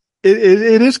 it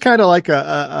is kind of like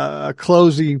a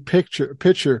closing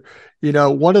pitcher.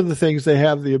 One of the things, they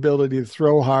have the ability to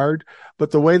throw hard, but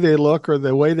the way they look or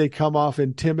the way they come off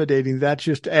intimidating, that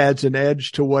just adds an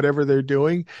edge to whatever they're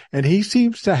doing. And he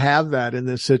seems to have that in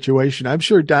this situation. I'm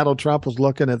sure Donald Trump was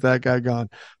looking at that guy going,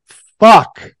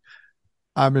 fuck,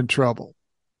 I'm in trouble.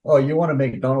 Oh, you want to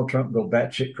make Donald Trump go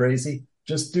batshit crazy?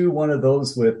 Just do one of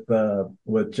those with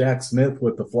Jack Smith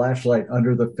with the flashlight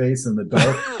under the face in the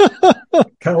dark.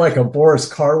 Kind of like a Boris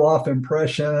Karloff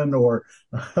impression, or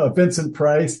Vincent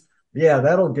Price. Yeah,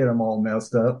 that'll get him all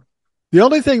messed up. The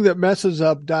only thing that messes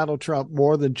up Donald Trump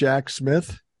more than Jack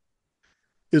Smith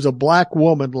is a black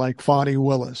woman like Fani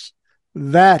Willis.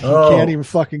 That he can't even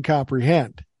fucking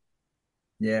comprehend.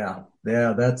 Yeah,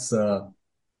 that's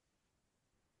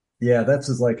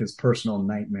his personal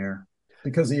nightmare,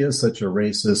 because he is such a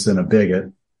racist and a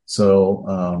bigot.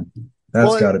 So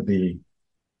that's got to be.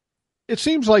 It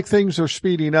seems like things are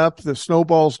speeding up. The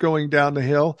snowball's going down the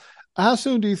hill. How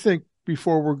soon do you think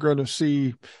before we're going to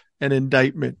see an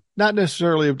indictment? Not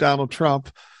necessarily of Donald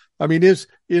Trump. I mean, is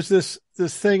this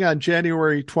thing on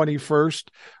January 21st,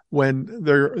 when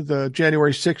the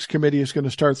January 6th committee is going to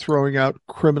start throwing out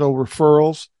criminal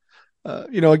referrals?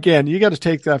 Again, you got to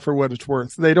take that for what it's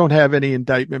worth. They don't have any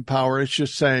indictment power. It's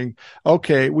just saying,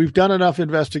 okay, we've done enough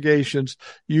investigations.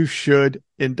 You should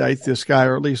indict this guy,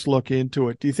 or at least look into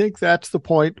it. Do you think that's the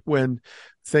point when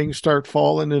things start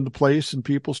falling into place and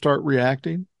people start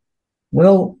reacting?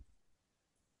 Well,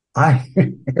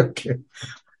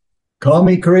 call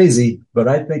me crazy, but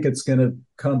I think it's going to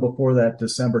come before that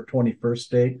December 21st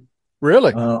date.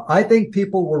 Really? I think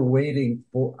people were waiting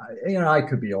for, I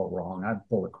could be all wrong. I'm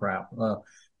full of crap.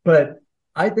 But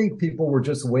I think people were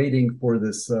just waiting for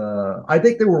this. I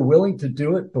think they were willing to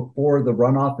do it before the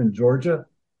runoff in Georgia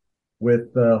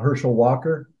with Herschel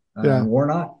Walker Yeah. and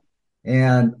Warnock.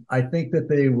 And I think that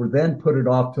they were then put it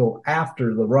off till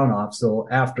after the runoff, so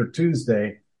after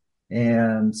Tuesday.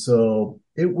 And so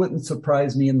it wouldn't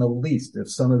surprise me in the least if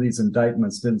some of these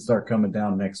indictments didn't start coming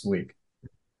down next week.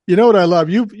 You know what I love?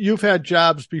 You've had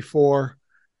jobs before.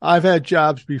 I've had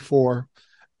jobs before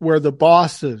where the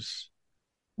bosses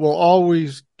will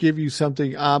always give you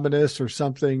something ominous or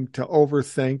something to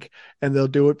overthink, and they'll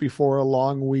do it before a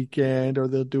long weekend or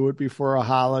they'll do it before a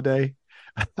holiday.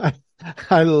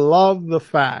 I love the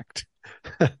fact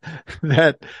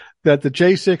that the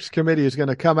J6 committee is going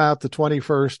to come out the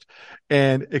 21st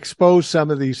and expose some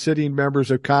of these sitting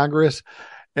members of Congress,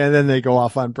 and then they go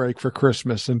off on break for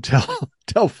Christmas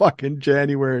until fucking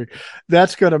January.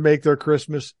 That's going to make their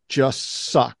Christmas just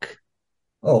suck.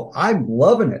 Oh, I'm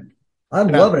loving it. I'm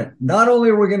loving it. Not only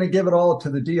are we going to give it all to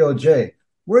the DOJ,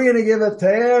 we're going to give it to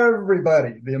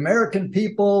everybody, the American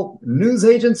people, news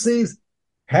agencies.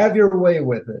 Have your way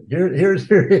with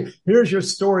it. Here's your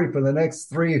story for the next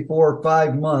 3, 4,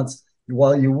 5 months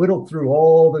while you whittle through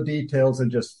all the details and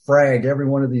just frag every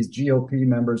one of these GOP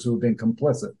members who have been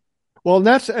complicit. Well,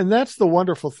 and that's the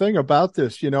wonderful thing about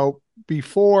this. You know,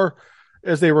 before,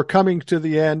 as they were coming to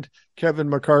the end, Kevin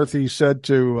McCarthy said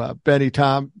to Benny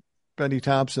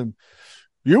Thompson,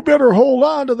 "You better hold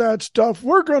on to that stuff.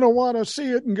 We're going to want to see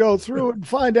it and go through it and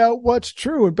find out what's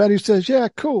true." And Benny says, "Yeah,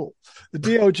 cool." The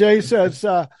DOJ says,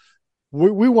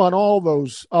 we want all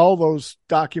those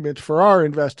documents for our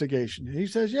investigation. And he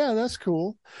says, "Yeah, that's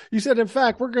cool." He said, "In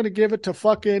fact, we're going to give it to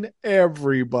fucking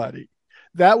everybody."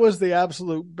 That was the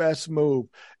absolute best move.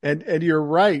 And you're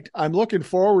right. I'm looking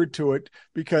forward to it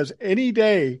because any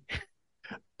day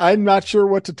I'm not sure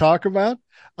what to talk about.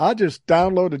 I'll just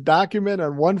download a document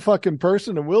on one fucking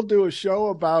person and we'll do a show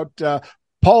about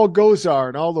Paul Gosar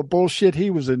and all the bullshit he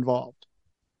was involved.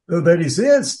 That he's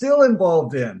still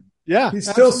involved in. Yeah. He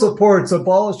still supports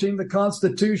abolishing the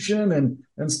Constitution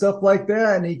and stuff like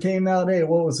that. And he came out, hey,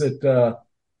 what was it?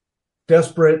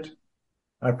 Desperate.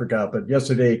 I forgot, but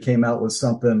yesterday he came out with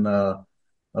something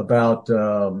about,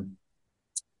 oh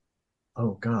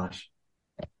gosh.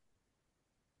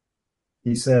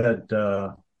 He said,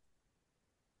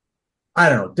 I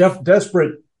don't know,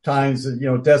 desperate times,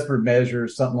 desperate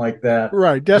measures, something like that.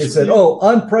 Right. He said,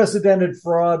 unprecedented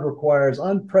fraud requires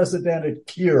unprecedented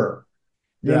cure.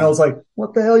 You know, it's like,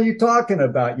 what the hell are you talking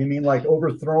about? You mean like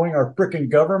overthrowing our freaking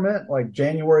government, like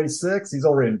January 6th? He's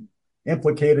already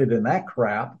implicated in that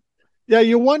crap. Yeah,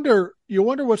 you wonder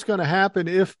what's going to happen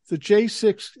if the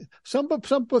J6.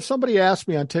 Somebody asked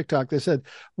me on TikTok. They said,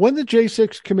 when the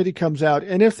J6 committee comes out,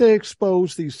 and if they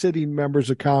expose these sitting members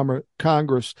of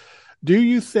Congress, do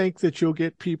you think that you'll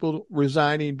get people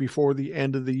resigning before the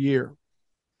end of the year?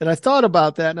 And I thought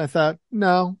about that, and I thought,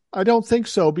 no, I don't think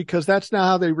so, because that's not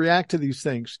how they react to these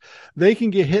things. They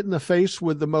can get hit in the face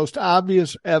with the most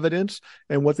obvious evidence,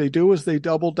 and what they do is they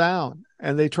double down,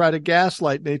 and they try to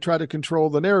gaslight, and they try to control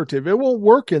the narrative. It won't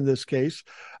work in this case,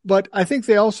 but I think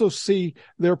they also see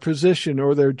their position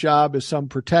or their job as some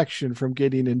protection from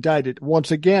getting indicted. Once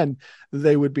again,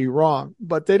 they would be wrong,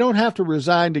 but they don't have to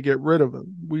resign to get rid of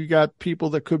them. We got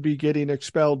people that could be getting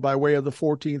expelled by way of the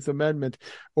 14th Amendment,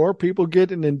 or people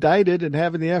getting indicted and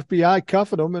having the FBI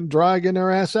cuffing them and dragging their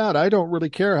ass out. I don't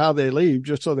really care how they leave,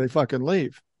 just so they fucking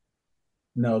leave.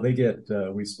 No, they get,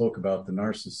 we spoke about the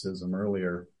narcissism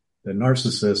earlier. The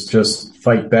narcissists just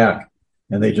fight back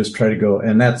and they just try to go.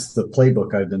 And that's the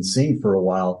playbook I've been seeing for a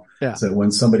while. Yeah. So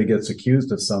when somebody gets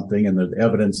accused of something and the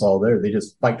evidence all there, they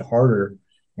just fight harder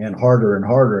and harder and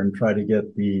harder and try to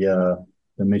get the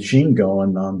machine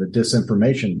going on the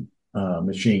disinformation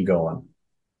machine going.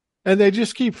 And they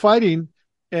just keep fighting,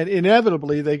 and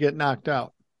inevitably they get knocked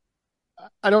out.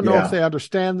 I don't know if they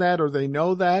understand that or they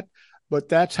know that, but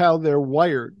that's how they're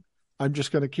wired. I'm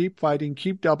just going to keep fighting,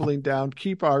 keep doubling down,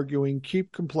 keep arguing,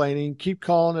 keep complaining, keep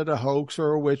calling it a hoax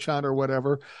or a witch hunt or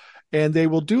whatever. And they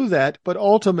will do that, but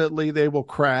ultimately they will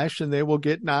crash and they will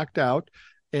get knocked out.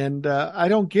 And I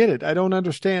don't get it. I don't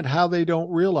understand how they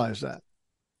don't realize that.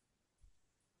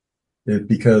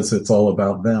 Because it's all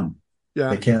about them. Yeah.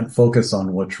 They can't focus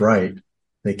on what's right.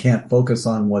 They can't focus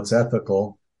on what's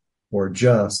ethical or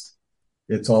just.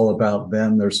 It's all about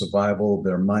them, their survival,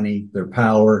 their money, their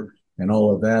power, and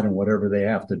all of that, and whatever they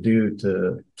have to do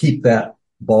to keep that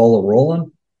ball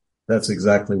rolling. That's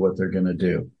exactly what they're going to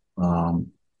do.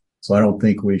 So I don't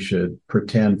think we should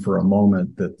pretend for a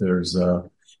moment that there's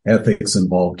ethics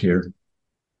involved here.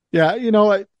 Yeah,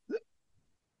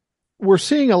 we're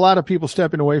seeing a lot of people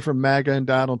stepping away from MAGA and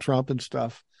Donald Trump and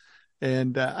stuff.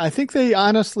 And I think they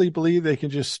honestly believe they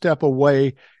can just step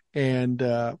away and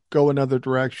go another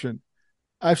direction.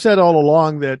 I've said all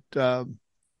along that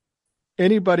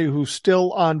anybody who's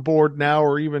still on board now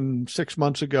or even 6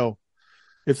 months ago,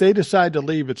 if they decide to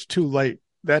leave, it's too late.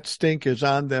 That stink is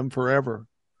on them forever.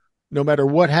 No matter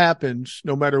what happens,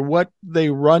 no matter what they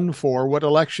run for, what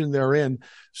election they're in,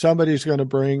 somebody's going to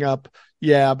bring up,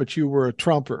 yeah, but you were a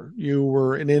Trumper. You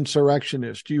were an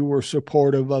insurrectionist. You were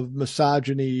supportive of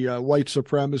misogyny, white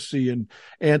supremacy, and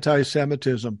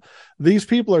anti-Semitism. These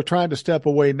people are trying to step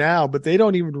away now, but they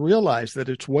don't even realize that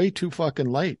it's way too fucking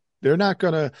late. They're not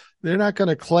gonna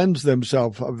cleanse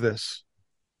themselves of this.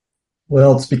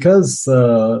 Well, it's because,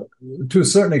 to a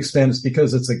certain extent, it's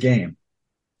because it's a game,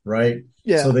 right?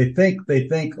 Yeah. So they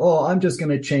think, oh, I'm just going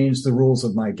to change the rules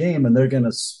of my game, and they're going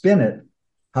to spin it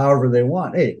however they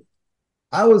want. Hey,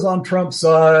 I was on Trump's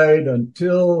side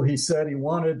until he said he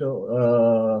wanted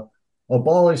to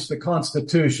abolish the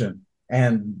Constitution,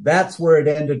 and that's where it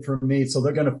ended for me. So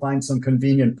they're going to find some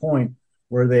convenient point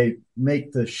where they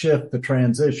make the shift, the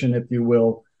transition, if you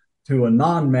will, to a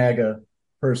non-MAGA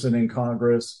person in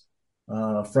Congress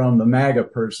from the MAGA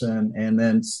person, and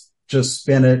then just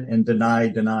spin it and deny.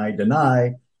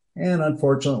 And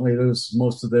unfortunately,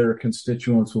 most of their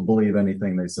constituents will believe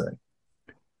anything they say.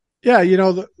 Yeah, you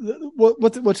know,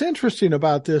 what's interesting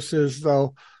about this is,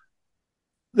 though,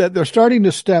 that they're starting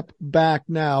to step back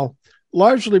now,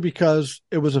 largely because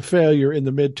it was a failure in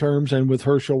the midterms and with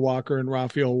Herschel Walker and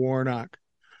Raphael Warnock.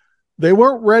 They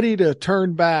weren't ready to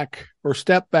turn back or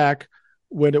step back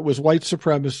when it was white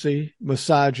supremacy,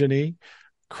 misogyny,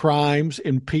 crimes,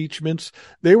 impeachments.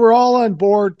 They were all on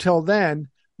board till then,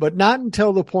 but not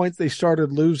until the point they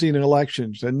started losing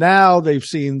elections. And now they've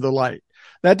seen the light.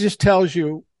 That just tells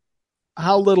you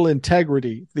how little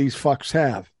integrity these fucks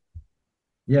have.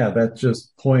 Yeah, that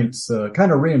just points,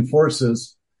 kind of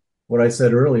reinforces what I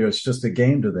said earlier. It's just a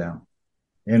game to them.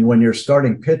 And when your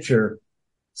starting pitcher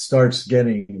starts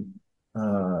getting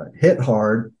hit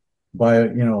hard by,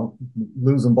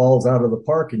 losing balls out of the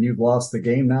park, and you've lost the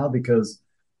game now because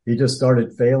he just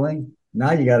started failing.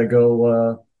 Now you got to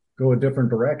go a different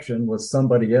direction with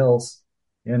somebody else.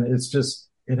 And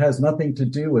it has nothing to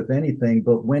do with anything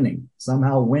but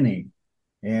somehow winning.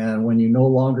 And when you no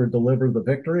longer deliver the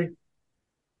victory,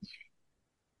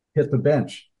 hit the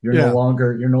bench. You're no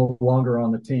longer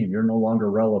on the team. You're no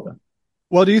longer relevant.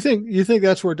 Well, do you think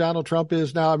that's where Donald Trump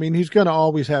is now? I mean, he's going to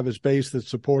always have his base that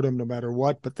support him no matter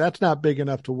what, but that's not big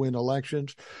enough to win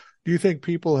elections. Do you think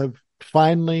people have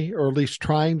finally, or at least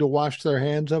trying to wash their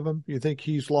hands of him? You think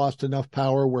he's lost enough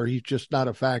power where he's just not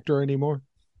a factor anymore?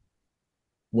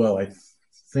 Well, I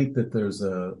think that there's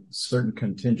a certain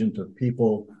contingent of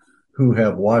people who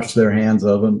have washed their hands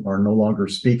of him, are no longer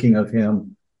speaking of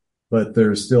him, but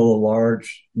there's still a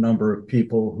large number of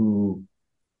people who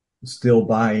still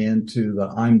buy into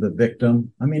I'm the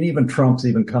victim. I mean, even Trump's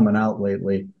even coming out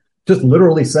lately, just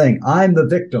literally saying, I'm the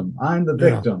victim.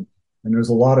 Yeah. And there's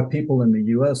a lot of people in the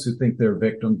U.S. who think they're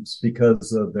victims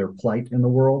because of their plight in the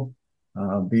world,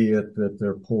 be it that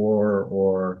they're poor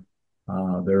or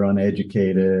they're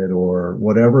uneducated or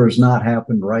whatever has not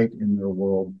happened right in their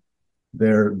world.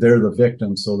 They're the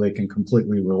victim, so they can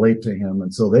completely relate to him.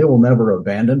 And so they will never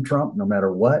abandon Trump no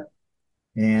matter what.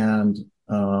 And,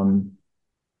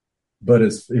 but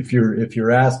if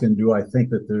you're asking, do I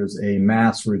think that there's a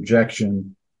mass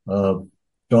rejection of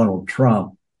Donald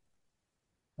Trump?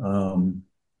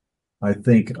 I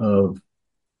think of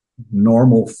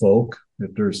normal folk,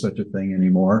 if there's such a thing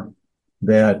anymore,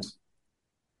 that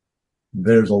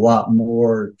there's a lot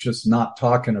more just not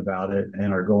talking about it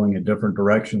and are going a different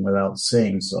direction without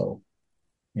saying so.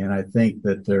 And I think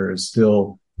that there is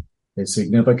still a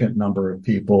significant number of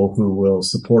people who will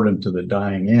support him to the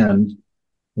dying end,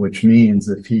 which means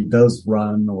if he does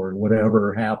run or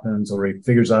whatever happens, or he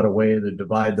figures out a way to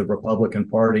divide the Republican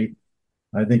Party,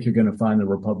 I think you're going to find the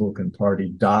Republican Party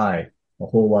die a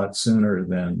whole lot sooner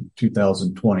than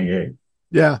 2028.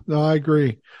 Yeah, no, I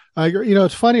agree. You know,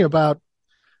 it's funny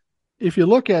if you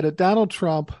look at it, Donald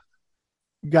Trump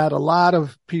got a lot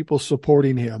of people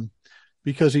supporting him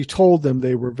because he told them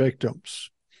they were victims.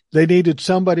 They needed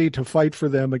somebody to fight for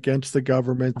them against the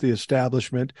government, the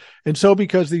establishment. And so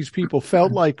because these people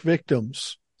felt like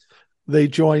victims, they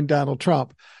joined Donald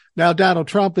Trump. Now, Donald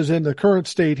Trump is in the current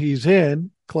state he's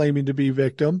in, claiming to be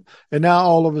victim. And now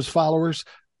all of his followers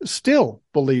still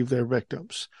believe they're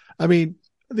victims. I mean,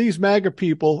 these MAGA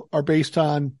people are based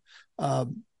on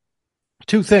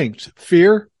two things: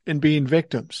 fear and being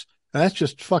victims. And that's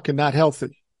just fucking not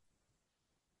healthy.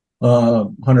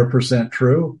 100%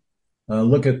 true.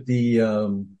 Look at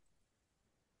the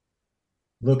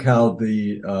look how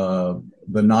the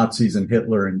Nazis and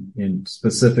Hitler in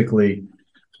specifically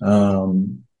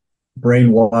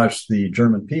brainwashed the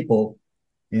German people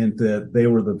into they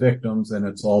were the victims, and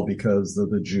it's all because of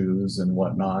the Jews and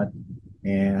whatnot.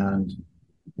 And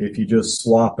if you just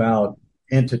swap out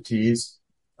entities,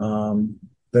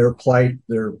 their plight,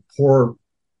 their poor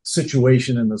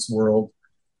situation in this world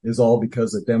is all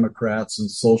because of Democrats and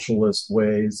socialist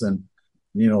ways, and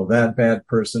that bad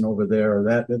person over there, or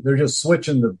that they're just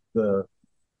switching the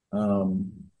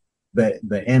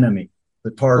enemy,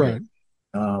 the target.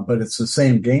 Right. But it's the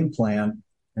same game plan,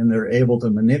 and they're able to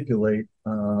manipulate.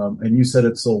 And you said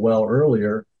it so well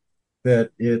earlier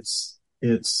that it's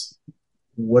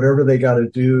whatever they got to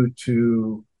do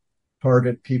to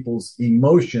target people's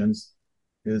emotions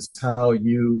is how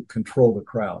you control the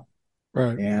crowd.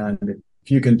 Right. And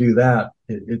if you can do that,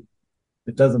 it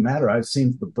doesn't matter. I've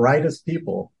seen the brightest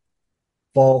people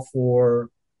fall for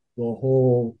the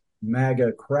whole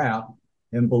MAGA crap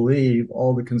and believe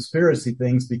all the conspiracy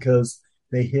things because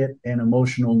they hit an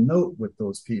emotional note with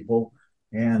those people.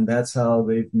 And that's how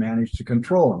they've managed to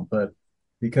control them. But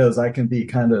because I can be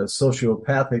kind of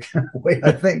sociopathic in the way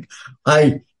I think,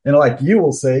 like you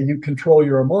will say, you control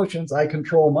your emotions. I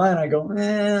control mine. I go,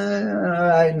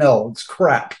 I know it's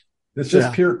crap. It's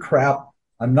just pure crap.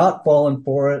 I'm not falling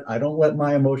for it. I don't let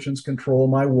my emotions control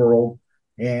my world.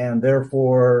 And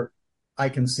therefore I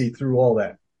can see through all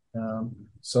that.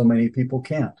 So many people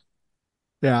can't.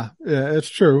 Yeah, it's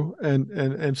true.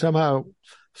 And somehow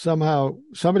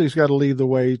somebody's got to lead the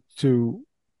way to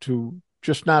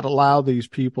just not allow these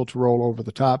people to roll over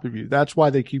the top of you. That's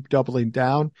why they keep doubling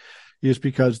down, is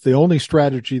because the only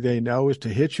strategy they know is to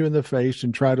hit you in the face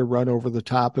and try to run over the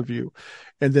top of you.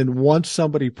 And then once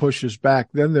somebody pushes back,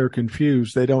 then they're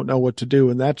confused. They don't know what to do.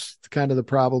 And that's kind of the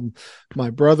problem. My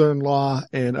brother-in-law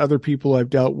and other people I've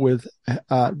dealt with,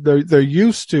 they're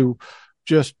used to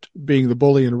just being the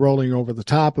bully and rolling over the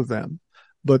top of them.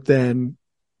 But then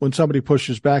when somebody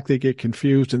pushes back, they get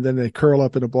confused, and then they curl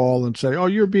up in a ball and say, "Oh,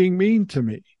 you're being mean to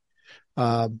me."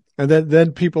 And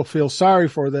then people feel sorry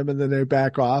for them, and then they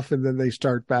back off, and then they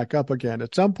start back up again.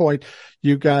 At some point,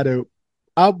 you got to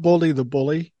out-bully the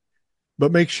bully,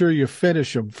 but make sure you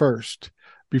finish them first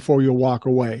before you walk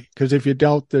away. Because if you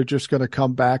don't, they're just going to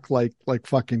come back like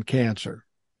fucking cancer.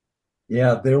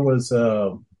 Yeah, there was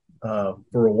for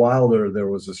a while there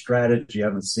was a strategy, I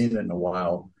haven't seen it in a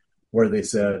while, where they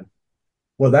said,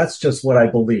 well, that's just what I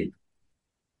believe,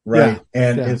 right?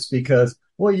 It's because,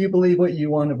 well, you believe what you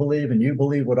want to believe, and you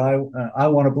believe what I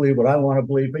want to believe, what I want to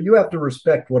believe, but you have to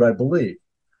respect what I believe,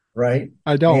 right?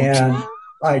 I don't. And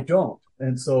I don't.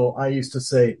 And so I used to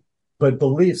say, but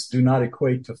beliefs do not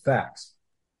equate to facts.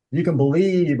 You can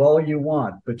believe all you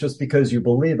want, but just because you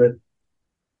believe it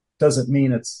doesn't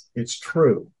mean it's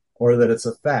true or that it's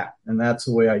a fact. And that's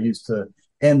the way I used to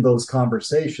end those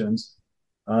conversations.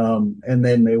 And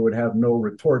then they would have no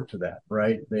retort to that,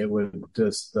 right? They would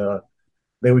just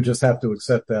have to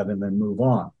accept that and then move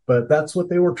on. But that's what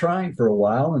they were trying for a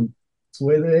while, and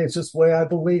it's just the way I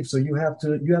believe. So you have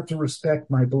to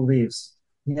respect my beliefs.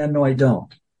 Yeah, no, I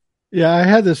don't. Yeah, I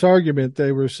had this argument.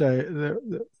 They were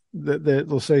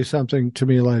they'll say something to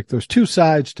me like, "There's two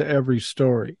sides to every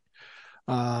story,"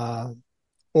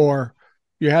 or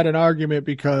you had an argument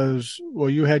because, well,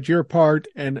 you had your part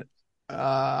and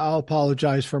I'll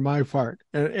apologize for my part.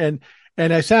 And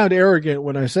I sound arrogant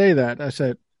when I say that. I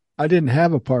said, I didn't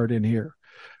have a part in here.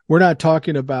 We're not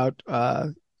talking about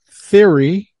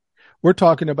theory. We're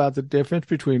talking about the difference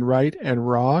between right and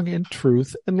wrong and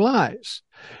truth and lies.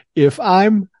 If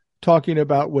I'm talking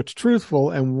about what's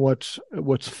truthful and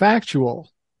what's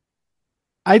factual,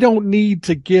 I don't need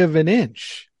to give an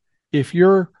inch. If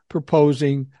you're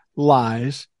proposing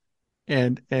lies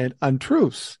and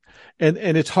untruths. And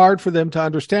it's hard for them to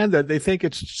understand that. They think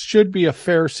it should be a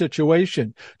fair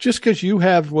situation. Just because you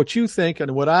have what you think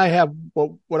and what I have,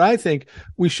 what I think,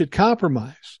 we should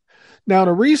compromise. Now, in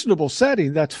a reasonable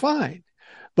setting, that's fine.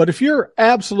 But if you're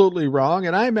absolutely wrong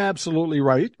and I'm absolutely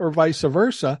right, or vice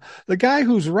versa, the guy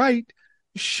who's right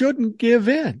shouldn't give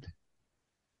in.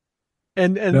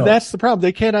 And no. That's the problem.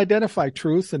 They can't identify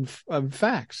truth and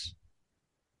facts.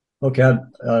 Okay,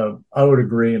 I would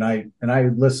agree, and I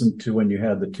listened to when you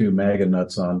had the two MAGA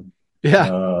nuts on,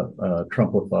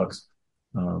 Trumplefucks,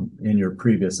 in your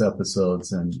previous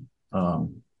episodes, and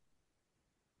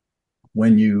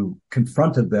when you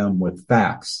confronted them with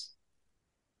facts,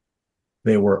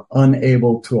 they were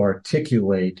unable to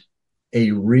articulate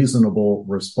a reasonable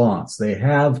response. They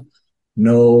have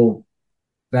no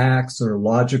facts or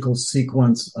logical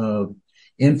sequence of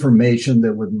information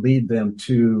that would lead them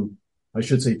to, I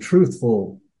should say,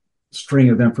 truthful string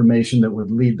of information that would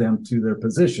lead them to their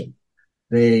position.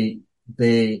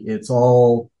 It's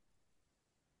all,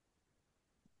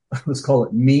 let's call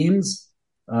it memes,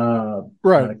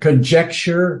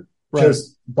 conjecture,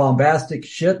 just bombastic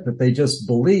shit that they just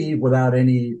believe without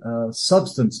any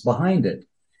substance behind it.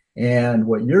 And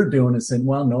what you're doing is saying,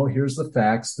 well, no, here's the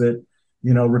facts that,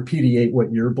 repudiate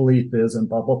what your belief is and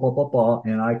blah, blah, blah, blah, blah.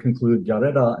 And I conclude, da,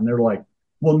 da, da. And they're like,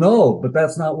 well, no, but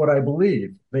that's not what I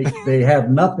believe. They have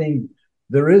nothing.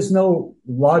 There is no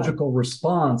logical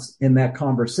response in that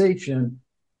conversation.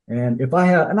 And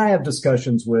I have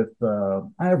discussions with, I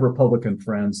have Republican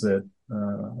friends that,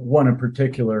 one in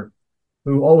particular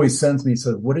who always sends me,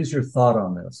 says, what is your thought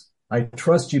on this? I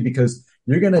trust you because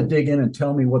you're going to dig in and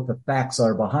tell me what the facts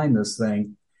are behind this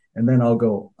thing. And then I'll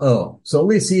go, oh, so at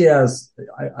least he has,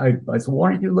 I said,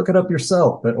 why don't you look it up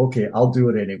yourself? But okay, I'll do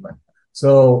it anyway.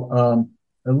 So,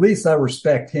 at least I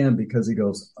respect him because he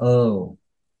goes, oh,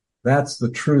 that's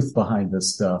the truth behind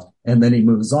this stuff. And then he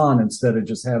moves on instead of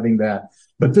just having that,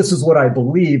 but this is what I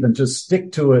believe and just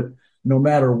stick to it no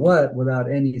matter what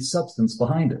without any substance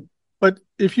behind it. But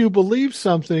if you believe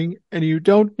something and you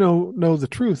don't know the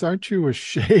truth, aren't you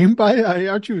ashamed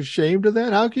aren't you ashamed of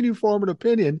that? How can you form an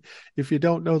opinion if you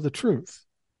don't know the truth?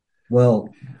 Well,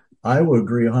 I would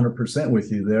agree 100%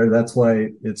 with you there. That's why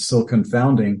it's so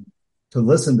confounding to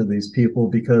listen to these people,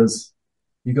 because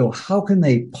you go, how can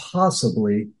they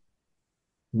possibly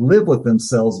live with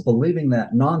themselves believing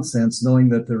that nonsense, knowing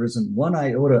that there isn't one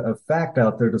iota of fact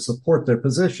out there to support their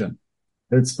position?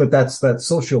 But that's that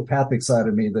sociopathic side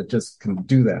of me that just can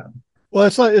do that. Well,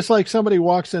 it's like somebody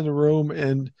walks in the room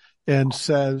and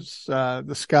says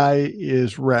the sky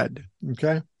is red.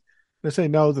 Okay, they say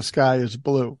no, the sky is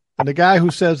blue, and the guy who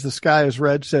says the sky is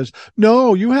red says,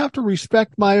 no, you have to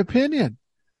respect my opinion.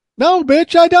 No,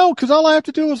 bitch, I don't, because all I have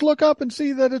to do is look up and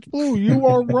see that it's blue. You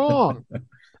are wrong.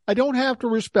 I don't have to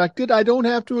respect it. I don't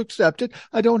have to accept it.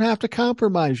 I don't have to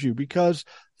compromise you, because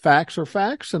facts are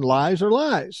facts and lies are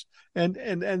lies. And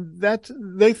that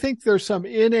they think there's some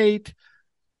innate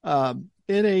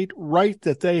right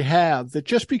that they have, that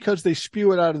just because they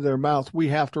spew it out of their mouth, we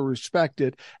have to respect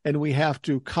it and we have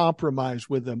to compromise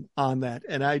with them on that.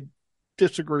 And I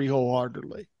disagree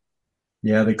wholeheartedly.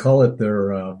 Yeah, they call it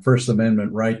their First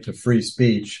Amendment right to free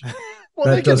speech.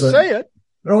 Well, they can say it.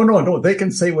 No. They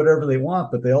can say whatever they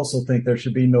want, but they also think there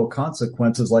should be no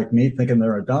consequences, like me thinking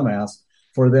they're a dumbass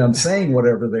for them saying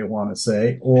whatever they want to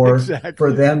say, or exactly.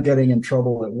 For them getting in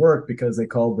trouble at work because they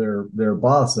called their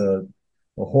boss a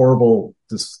horrible,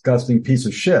 disgusting piece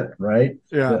of shit, right?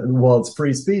 Yeah. Well, it's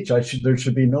free speech. There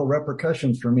should be no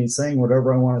repercussions for me saying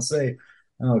whatever I want to say.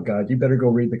 Oh God, you better go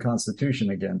read the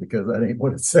Constitution again, because that ain't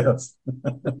what it says.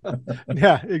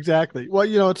 Yeah, exactly.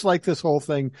 Well, it's like this whole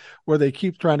thing where they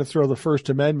keep trying to throw the First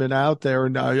Amendment out there,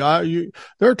 and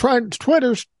they're trying.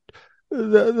 Twitter's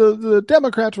the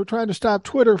Democrats were trying to stop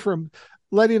Twitter from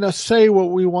letting us say what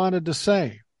we wanted to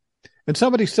say. And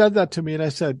somebody said that to me, and I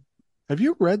said, have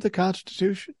you read the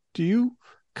Constitution? Do you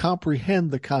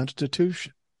comprehend the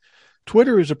Constitution?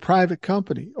 Twitter is a private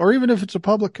company, or even if it's a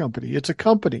public company, it's a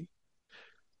company.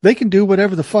 They can do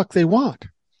whatever the fuck they want.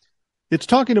 It's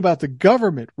talking about the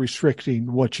government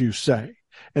restricting what you say,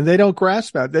 and they don't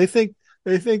grasp that. They think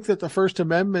that the First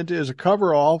Amendment is a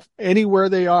coverall anywhere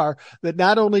they are, that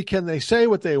not only can they say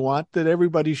what they want, that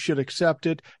everybody should accept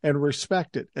it and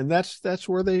respect it. And that's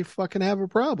where they fucking have a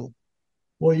problem.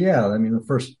 Well, yeah. I mean,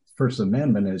 the First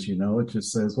Amendment, as you know, it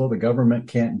just says, well, the government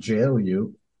can't jail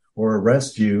you or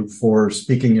arrest you for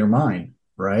speaking your mind,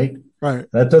 right? Right.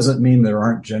 That doesn't mean there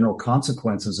aren't general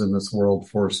consequences in this world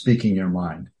for speaking your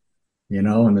mind, and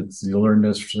you learn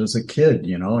this as a kid,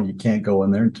 you can't go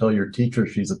in there and tell your teacher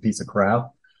she's a piece of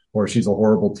crap or she's a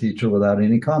horrible teacher without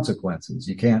any consequences.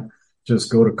 You can't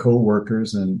just go to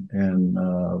coworkers and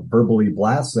verbally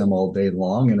blast them all day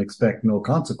long and expect no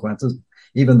consequences,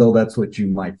 even though that's what you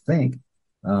might think.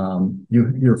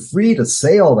 You're free to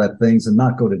say all that things and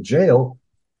not go to jail.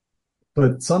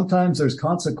 But sometimes there's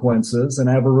consequences, and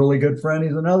I have a really good friend.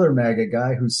 He's another MAGA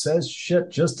guy who says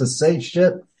shit just to say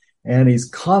shit, and he's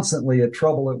constantly at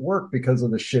trouble at work because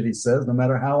of the shit he says, no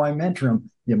matter how I mentor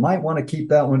him. You might want to keep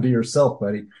that one to yourself,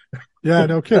 buddy. Yeah,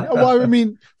 no kidding. Well, I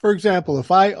mean, for example, if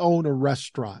I own a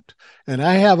restaurant and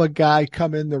I have a guy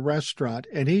come in the restaurant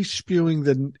and he's spewing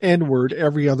the N-word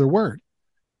every other word,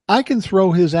 I can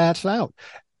throw his ass out.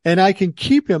 And I can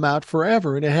keep him out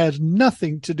forever, and it has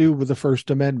nothing to do with the First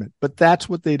Amendment. But that's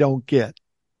what they don't get.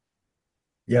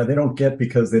 Yeah, they don't get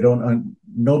because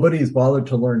nobody's bothered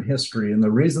to learn history. And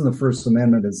the reason the First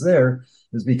Amendment is there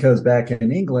is because back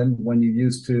in England, when you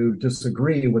used to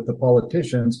disagree with the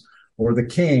politicians or the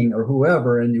king or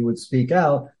whoever, and you would speak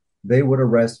out, they would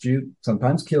arrest you,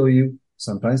 sometimes kill you,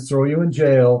 sometimes throw you in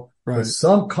jail. Right. But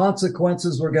some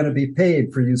consequences were going to be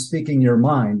paid for you speaking your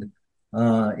mind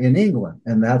in England.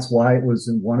 And that's why it was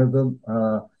in one of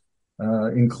the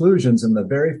inclusions in the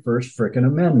very first frickin'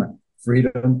 amendment,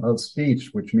 freedom of speech,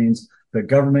 which means the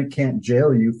government can't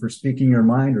jail you for speaking your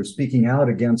mind or speaking out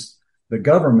against the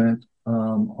government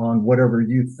on whatever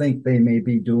you think they may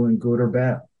be doing, good or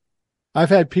bad. I've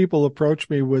had people approach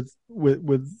me with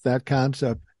that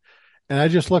concept, and I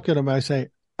just look at them and I say,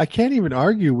 I can't even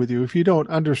argue with you if you don't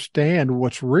understand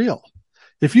what's real.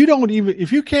 If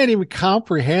you can't even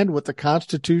comprehend what the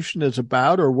Constitution is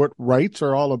about or what rights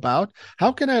are all about,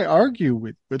 how can I argue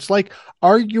with you? It's like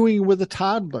arguing with a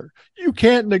toddler. You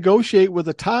can't negotiate with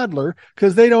a toddler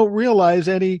because they don't realize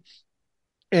any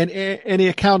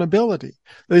accountability.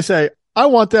 They say, I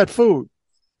want that food.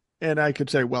 And I could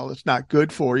say, well, it's not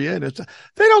good for you. And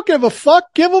they don't give a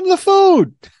fuck. Give them the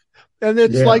food. And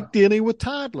it's like dealing with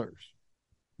toddlers.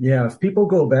 Yeah. If people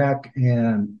go back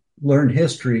and learn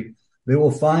history, they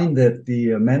will find that the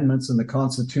amendments in the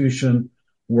Constitution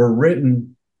were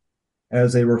written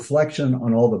as a reflection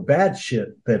on all the bad shit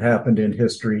that happened in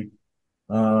history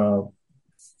for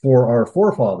our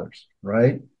forefathers,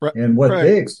 right? And what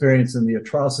they experienced and the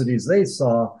atrocities they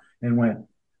saw, and went,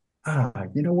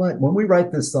 you know what? When we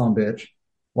write this bitch,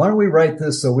 why don't we write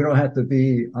this so we don't have to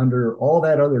be under all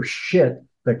that other shit,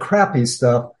 the crappy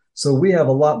stuff, so we have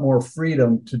a lot more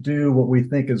freedom to do what we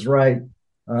think is right.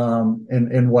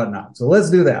 And whatnot. So let's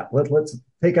do that. Let's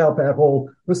take out that whole,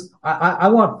 I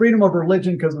want freedom of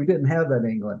religion because we didn't have that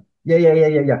in England.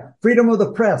 Yeah. Freedom of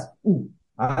the press. Ooh,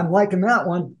 I'm liking that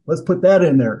one. Let's put that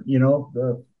in there.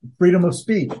 The freedom of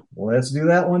speech. Well, let's do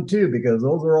that one too, because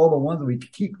those are all the ones that we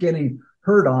keep getting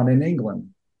heard on in England.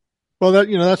 Well,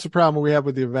 that's the problem we have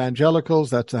with the evangelicals.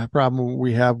 That's the problem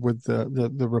we have with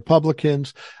the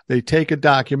Republicans. They take a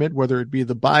document, whether it be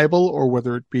the Bible or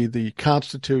whether it be the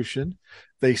Constitution.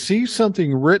 They see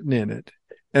something written in it,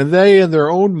 and they, in their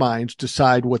own minds,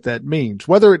 decide what that means.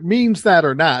 Whether it means that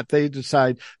or not, they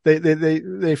decide.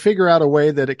 They figure out a way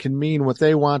that it can mean what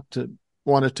they want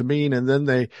it to mean, and then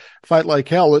they fight like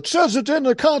hell. It says it's in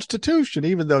the Constitution,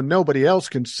 even though nobody else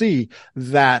can see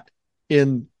that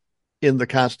in the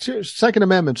Constitution. Second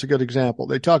Amendment's a good example.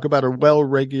 They talk about a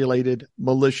well-regulated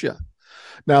militia.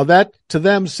 Now that to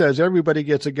them says everybody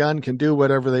gets a gun, can do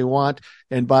whatever they want,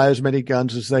 and buy as many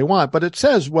guns as they want. But it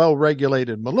says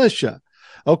well-regulated militia.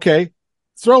 Okay,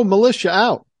 throw militia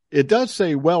out. It does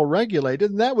say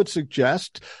well-regulated, and that would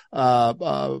suggest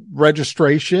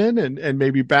registration and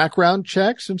maybe background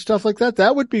checks and stuff like that.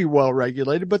 That would be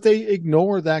well-regulated, but they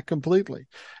ignore that completely.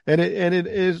 And it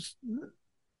is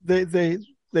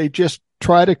they just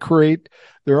try to create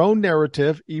their own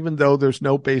narrative, even though there's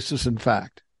no basis in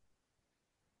fact.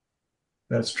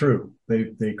 That's true.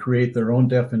 They create their own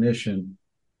definition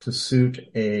to suit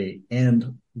a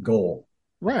end goal.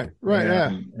 Right.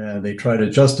 They try to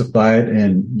justify it,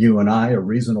 and you and I, a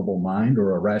reasonable mind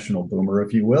or a rational boomer,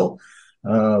 if you will,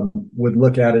 would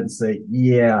look at it and say,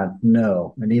 yeah,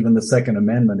 no. And even the Second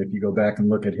Amendment, if you go back and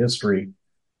look at history,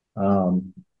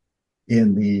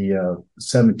 in the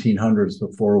 1700s,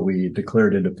 before we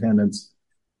declared independence,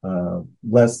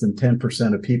 less than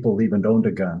 10% of people even owned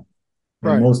a gun.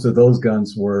 And most of those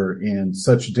guns were in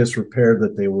such disrepair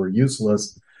that they were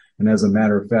useless. And as a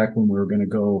matter of fact, when we were going to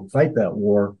go fight that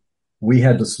war, we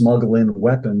had to smuggle in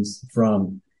weapons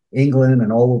from England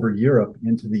and all over Europe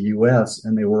into the U.S.,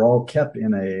 and they were all kept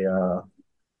in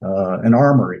an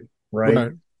armory,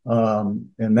 right? And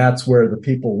that's where the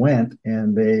people went,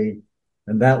 and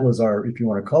that was our, if you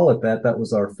want to call it that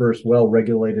was our first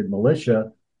well-regulated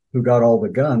militia who got all the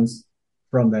guns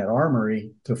from that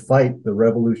armory to fight the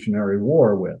Revolutionary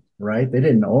War with, right? They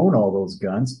didn't own all those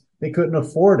guns. They couldn't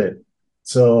afford it.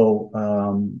 So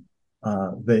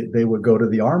they would go to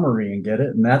the armory and get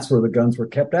it, and that's where the guns were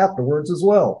kept afterwards as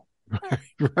well.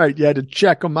 Right. You had to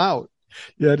check them out.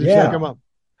 Check them out.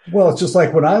 Well, it's just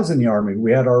like when I was in the Army.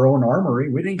 We had our own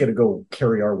armory. We didn't get to go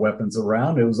carry our weapons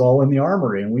around. It was all in the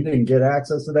armory, and we didn't get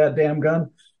access to that damn gun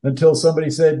until somebody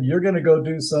said, you're going to go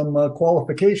do some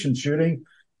qualification shooting.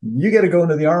 You got to go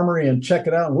into the armory and check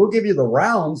it out, and we'll give you the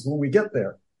rounds when we get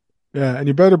there. Yeah, and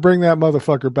you better bring that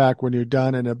motherfucker back when you're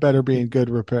done, and it better be in good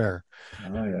repair.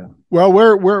 Oh yeah. Well,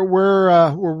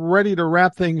 we're ready to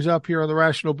wrap things up here on the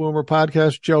Rational Boomer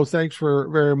podcast. Joe, thanks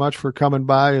very much for coming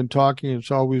by and talking.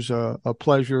 It's always a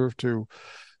pleasure to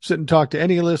sit and talk to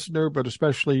any listener, but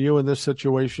especially you in this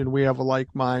situation. We have a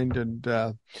like mind,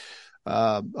 and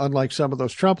unlike some of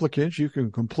those Trumplicans, you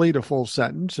can complete a full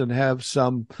sentence and have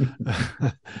some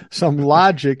some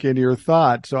logic in your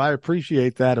thought. So I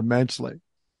appreciate that immensely.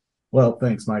 Well,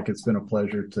 thanks, Mike. It's been a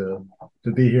pleasure to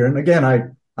be here. And again,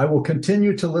 I will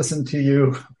continue to listen to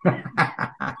you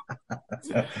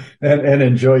and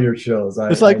enjoy your shows.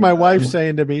 It's like my wife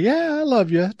saying to me, yeah, I love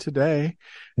you today.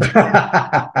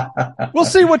 We'll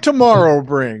see what tomorrow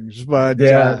brings. But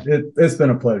yeah, it's been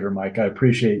a pleasure, Mike. I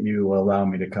appreciate you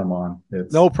allowing me to come on.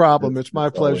 No problem. It's my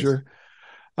pleasure.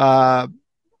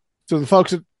 So the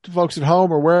folks at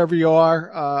home or wherever you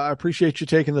are, I appreciate you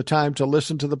taking the time to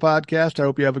listen to the podcast. I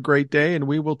hope you have a great day, and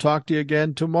we will talk to you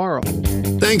again tomorrow.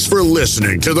 Thanks for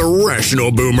listening to the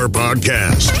Rational Boomer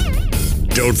Podcast.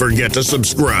 Don't forget to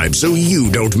subscribe so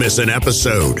you don't miss an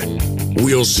episode.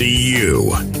 We'll see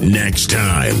you next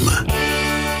time.